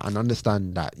understand that, and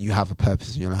understand that you have a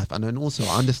purpose in your life. And then also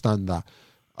I understand that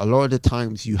a lot of the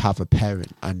times you have a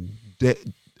parent, and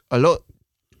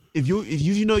if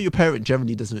you know your parent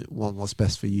generally doesn't want what's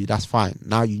best for you, that's fine.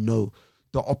 Now you know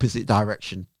the opposite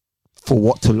direction for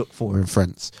what to look for in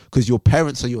friends, because your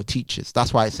parents are your teachers.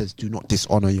 That's why it says do not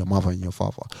dishonor your mother and your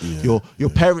father. Your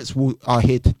parents are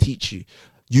here to teach you.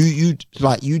 You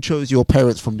chose your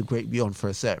parents from the great beyond for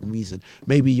a certain reason.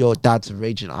 Maybe your dad's a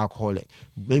raging alcoholic.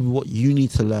 Maybe what you need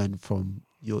to learn from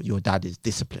your dad is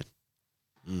discipline.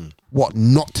 What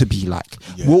not to be like.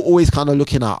 We're always kind of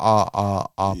looking at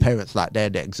our parents like they're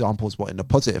the examples, what in the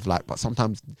positive light, but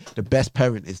sometimes the best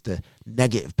parent is the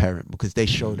negative parent, because they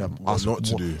show them what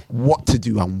to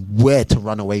do and where to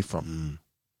run away from,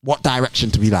 what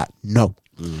direction to be like no,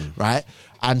 right?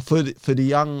 And for the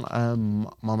young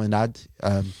mom and dad,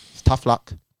 it's tough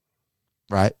luck,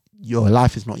 right? Your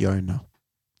life is not your own now.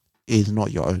 It is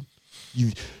not your own.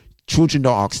 Children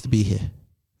don't ask to be here,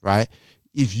 right?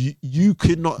 If you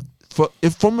could not,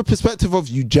 if from a perspective of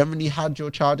you generally had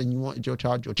your child and you wanted your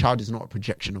child is not a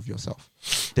projection of yourself.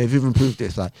 They've even proved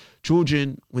this. Like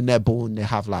children, when they're born, they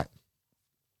have like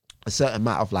a certain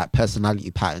amount of like personality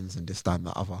patterns and this, that, and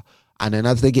the other. And then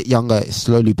as they get younger, it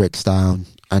slowly breaks down,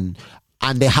 and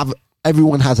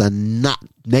everyone has a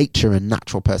nature and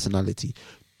natural personality.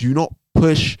 Do not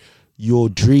push your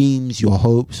dreams, your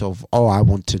hopes of, I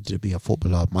wanted to be a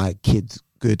footballer. My kid's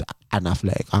good and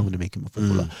athletic. I'm going to make him a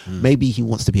footballer. Maybe he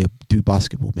wants to do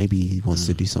basketball. Maybe he wants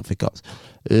to do something else.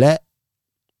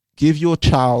 Give your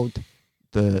child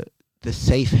the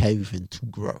safe haven to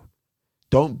grow.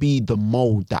 Don't be the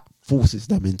mold that forces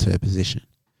them into a position.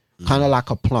 Kind of like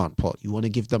a plant pot. You want to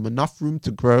give them enough room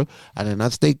to grow, and then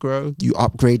as they grow, you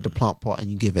upgrade the plant pot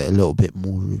and you give it a little bit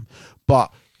more room.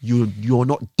 But you're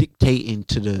not dictating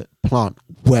to the plant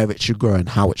where it should grow and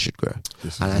how it should grow.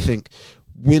 And I think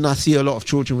when I see a lot of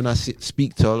children, when I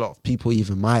speak to a lot of people,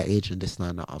 even my age and this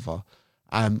and that other,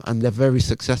 and they're very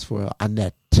successful and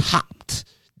they're tapped,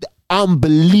 they're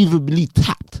unbelievably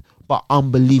tapped, but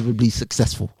unbelievably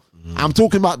successful. I'm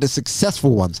talking about the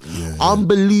successful ones,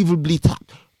 unbelievably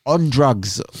tapped, on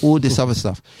drugs, all this other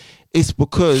stuff. It's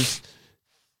because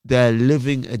they're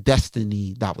living a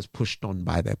destiny that was pushed on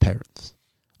by their parents.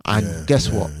 And guess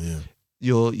what?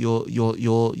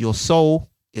 Your soul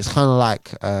is kind of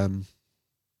like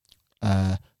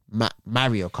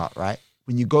Mario Kart, right?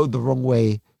 When you go the wrong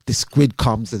way, the squid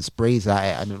comes and sprays at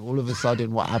it, and then all of a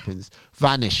sudden what happens?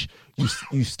 Vanish.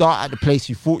 You start at the place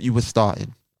you thought you were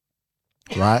starting,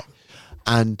 right?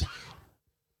 And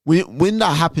when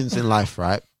that happens in life,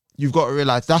 right, you've got to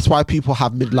realize that's why people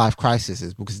have midlife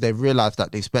crises, because they've realized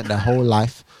that they spent their whole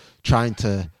life trying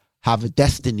to have a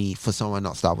destiny for someone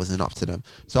else that wasn't up to them.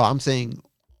 So I'm saying,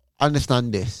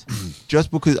 understand this.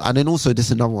 Just because, and then also this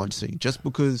is another one saying, just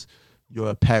because you're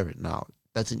a parent now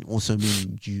doesn't also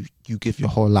mean you give your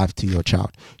whole life to your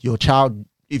child. Your child,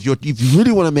 if you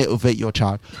really want to motivate your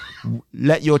child,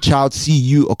 let your child see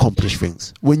you accomplish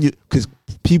things. Because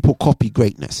people copy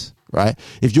greatness, right?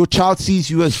 If your child sees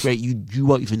you as great, you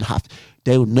won't even have.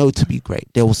 They will know to be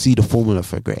great. They will see the formula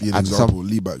for great. Yeah,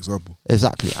 lead by example.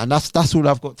 Exactly, and that's all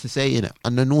I've got to say in it.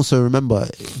 And then also remember,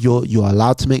 you're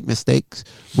allowed to make mistakes,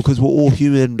 because we're all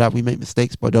human, that we make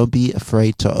mistakes. But don't be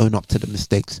afraid to own up to the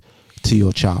mistakes to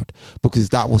your child, because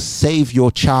that will save your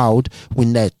child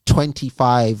when they're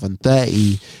 25 and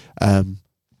 30,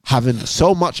 having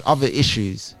so much other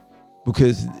issues,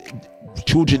 because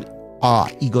children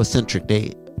are egocentric.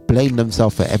 They blame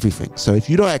themselves for everything. So if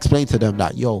you don't explain to them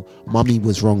that, yo, mommy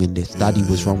was wrong in this, daddy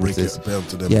was wrong with this,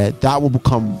 that will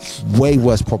become way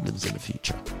worse problems in the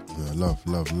future. Yeah,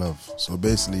 love. So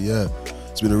basically, yeah,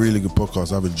 it's been a really good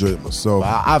podcast. I've enjoyed it myself.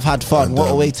 I've had fun. And,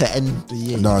 what a way to end the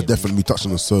year. No, definitely. We touched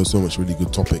on so much really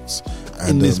good topics.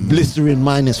 And, in this blistering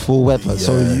 -4 weather.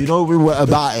 So you know we were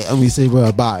about it, and we say we're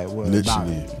about it.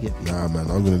 Literally. Nah, man,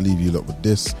 I'm going to leave you lot with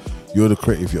this. You're the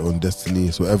creator of your own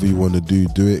destiny. So whatever you want to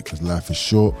do it, because life is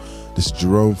short. This is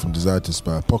Jerome from Desire to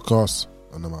Inspire podcast,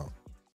 and I'm out.